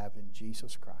that we have in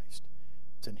Jesus Christ.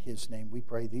 It's in His name we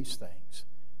pray these things.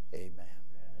 Amen.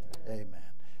 Amen.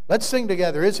 Let's sing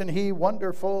together. Isn't He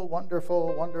wonderful,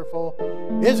 wonderful, wonderful?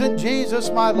 Isn't Jesus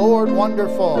my Lord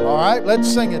wonderful? All right,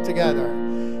 let's sing it together.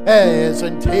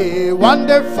 Isn't He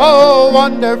wonderful,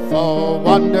 wonderful,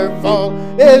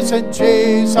 wonderful? Isn't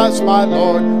Jesus my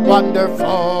Lord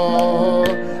wonderful?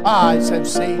 Eyes have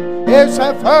seen, ears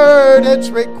have heard, it's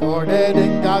recorded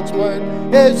in God's Word.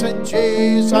 Isn't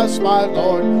Jesus my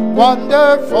Lord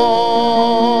wonderful?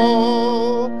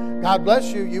 God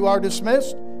bless you. You are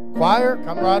dismissed. Choir,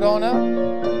 come right on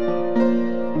up.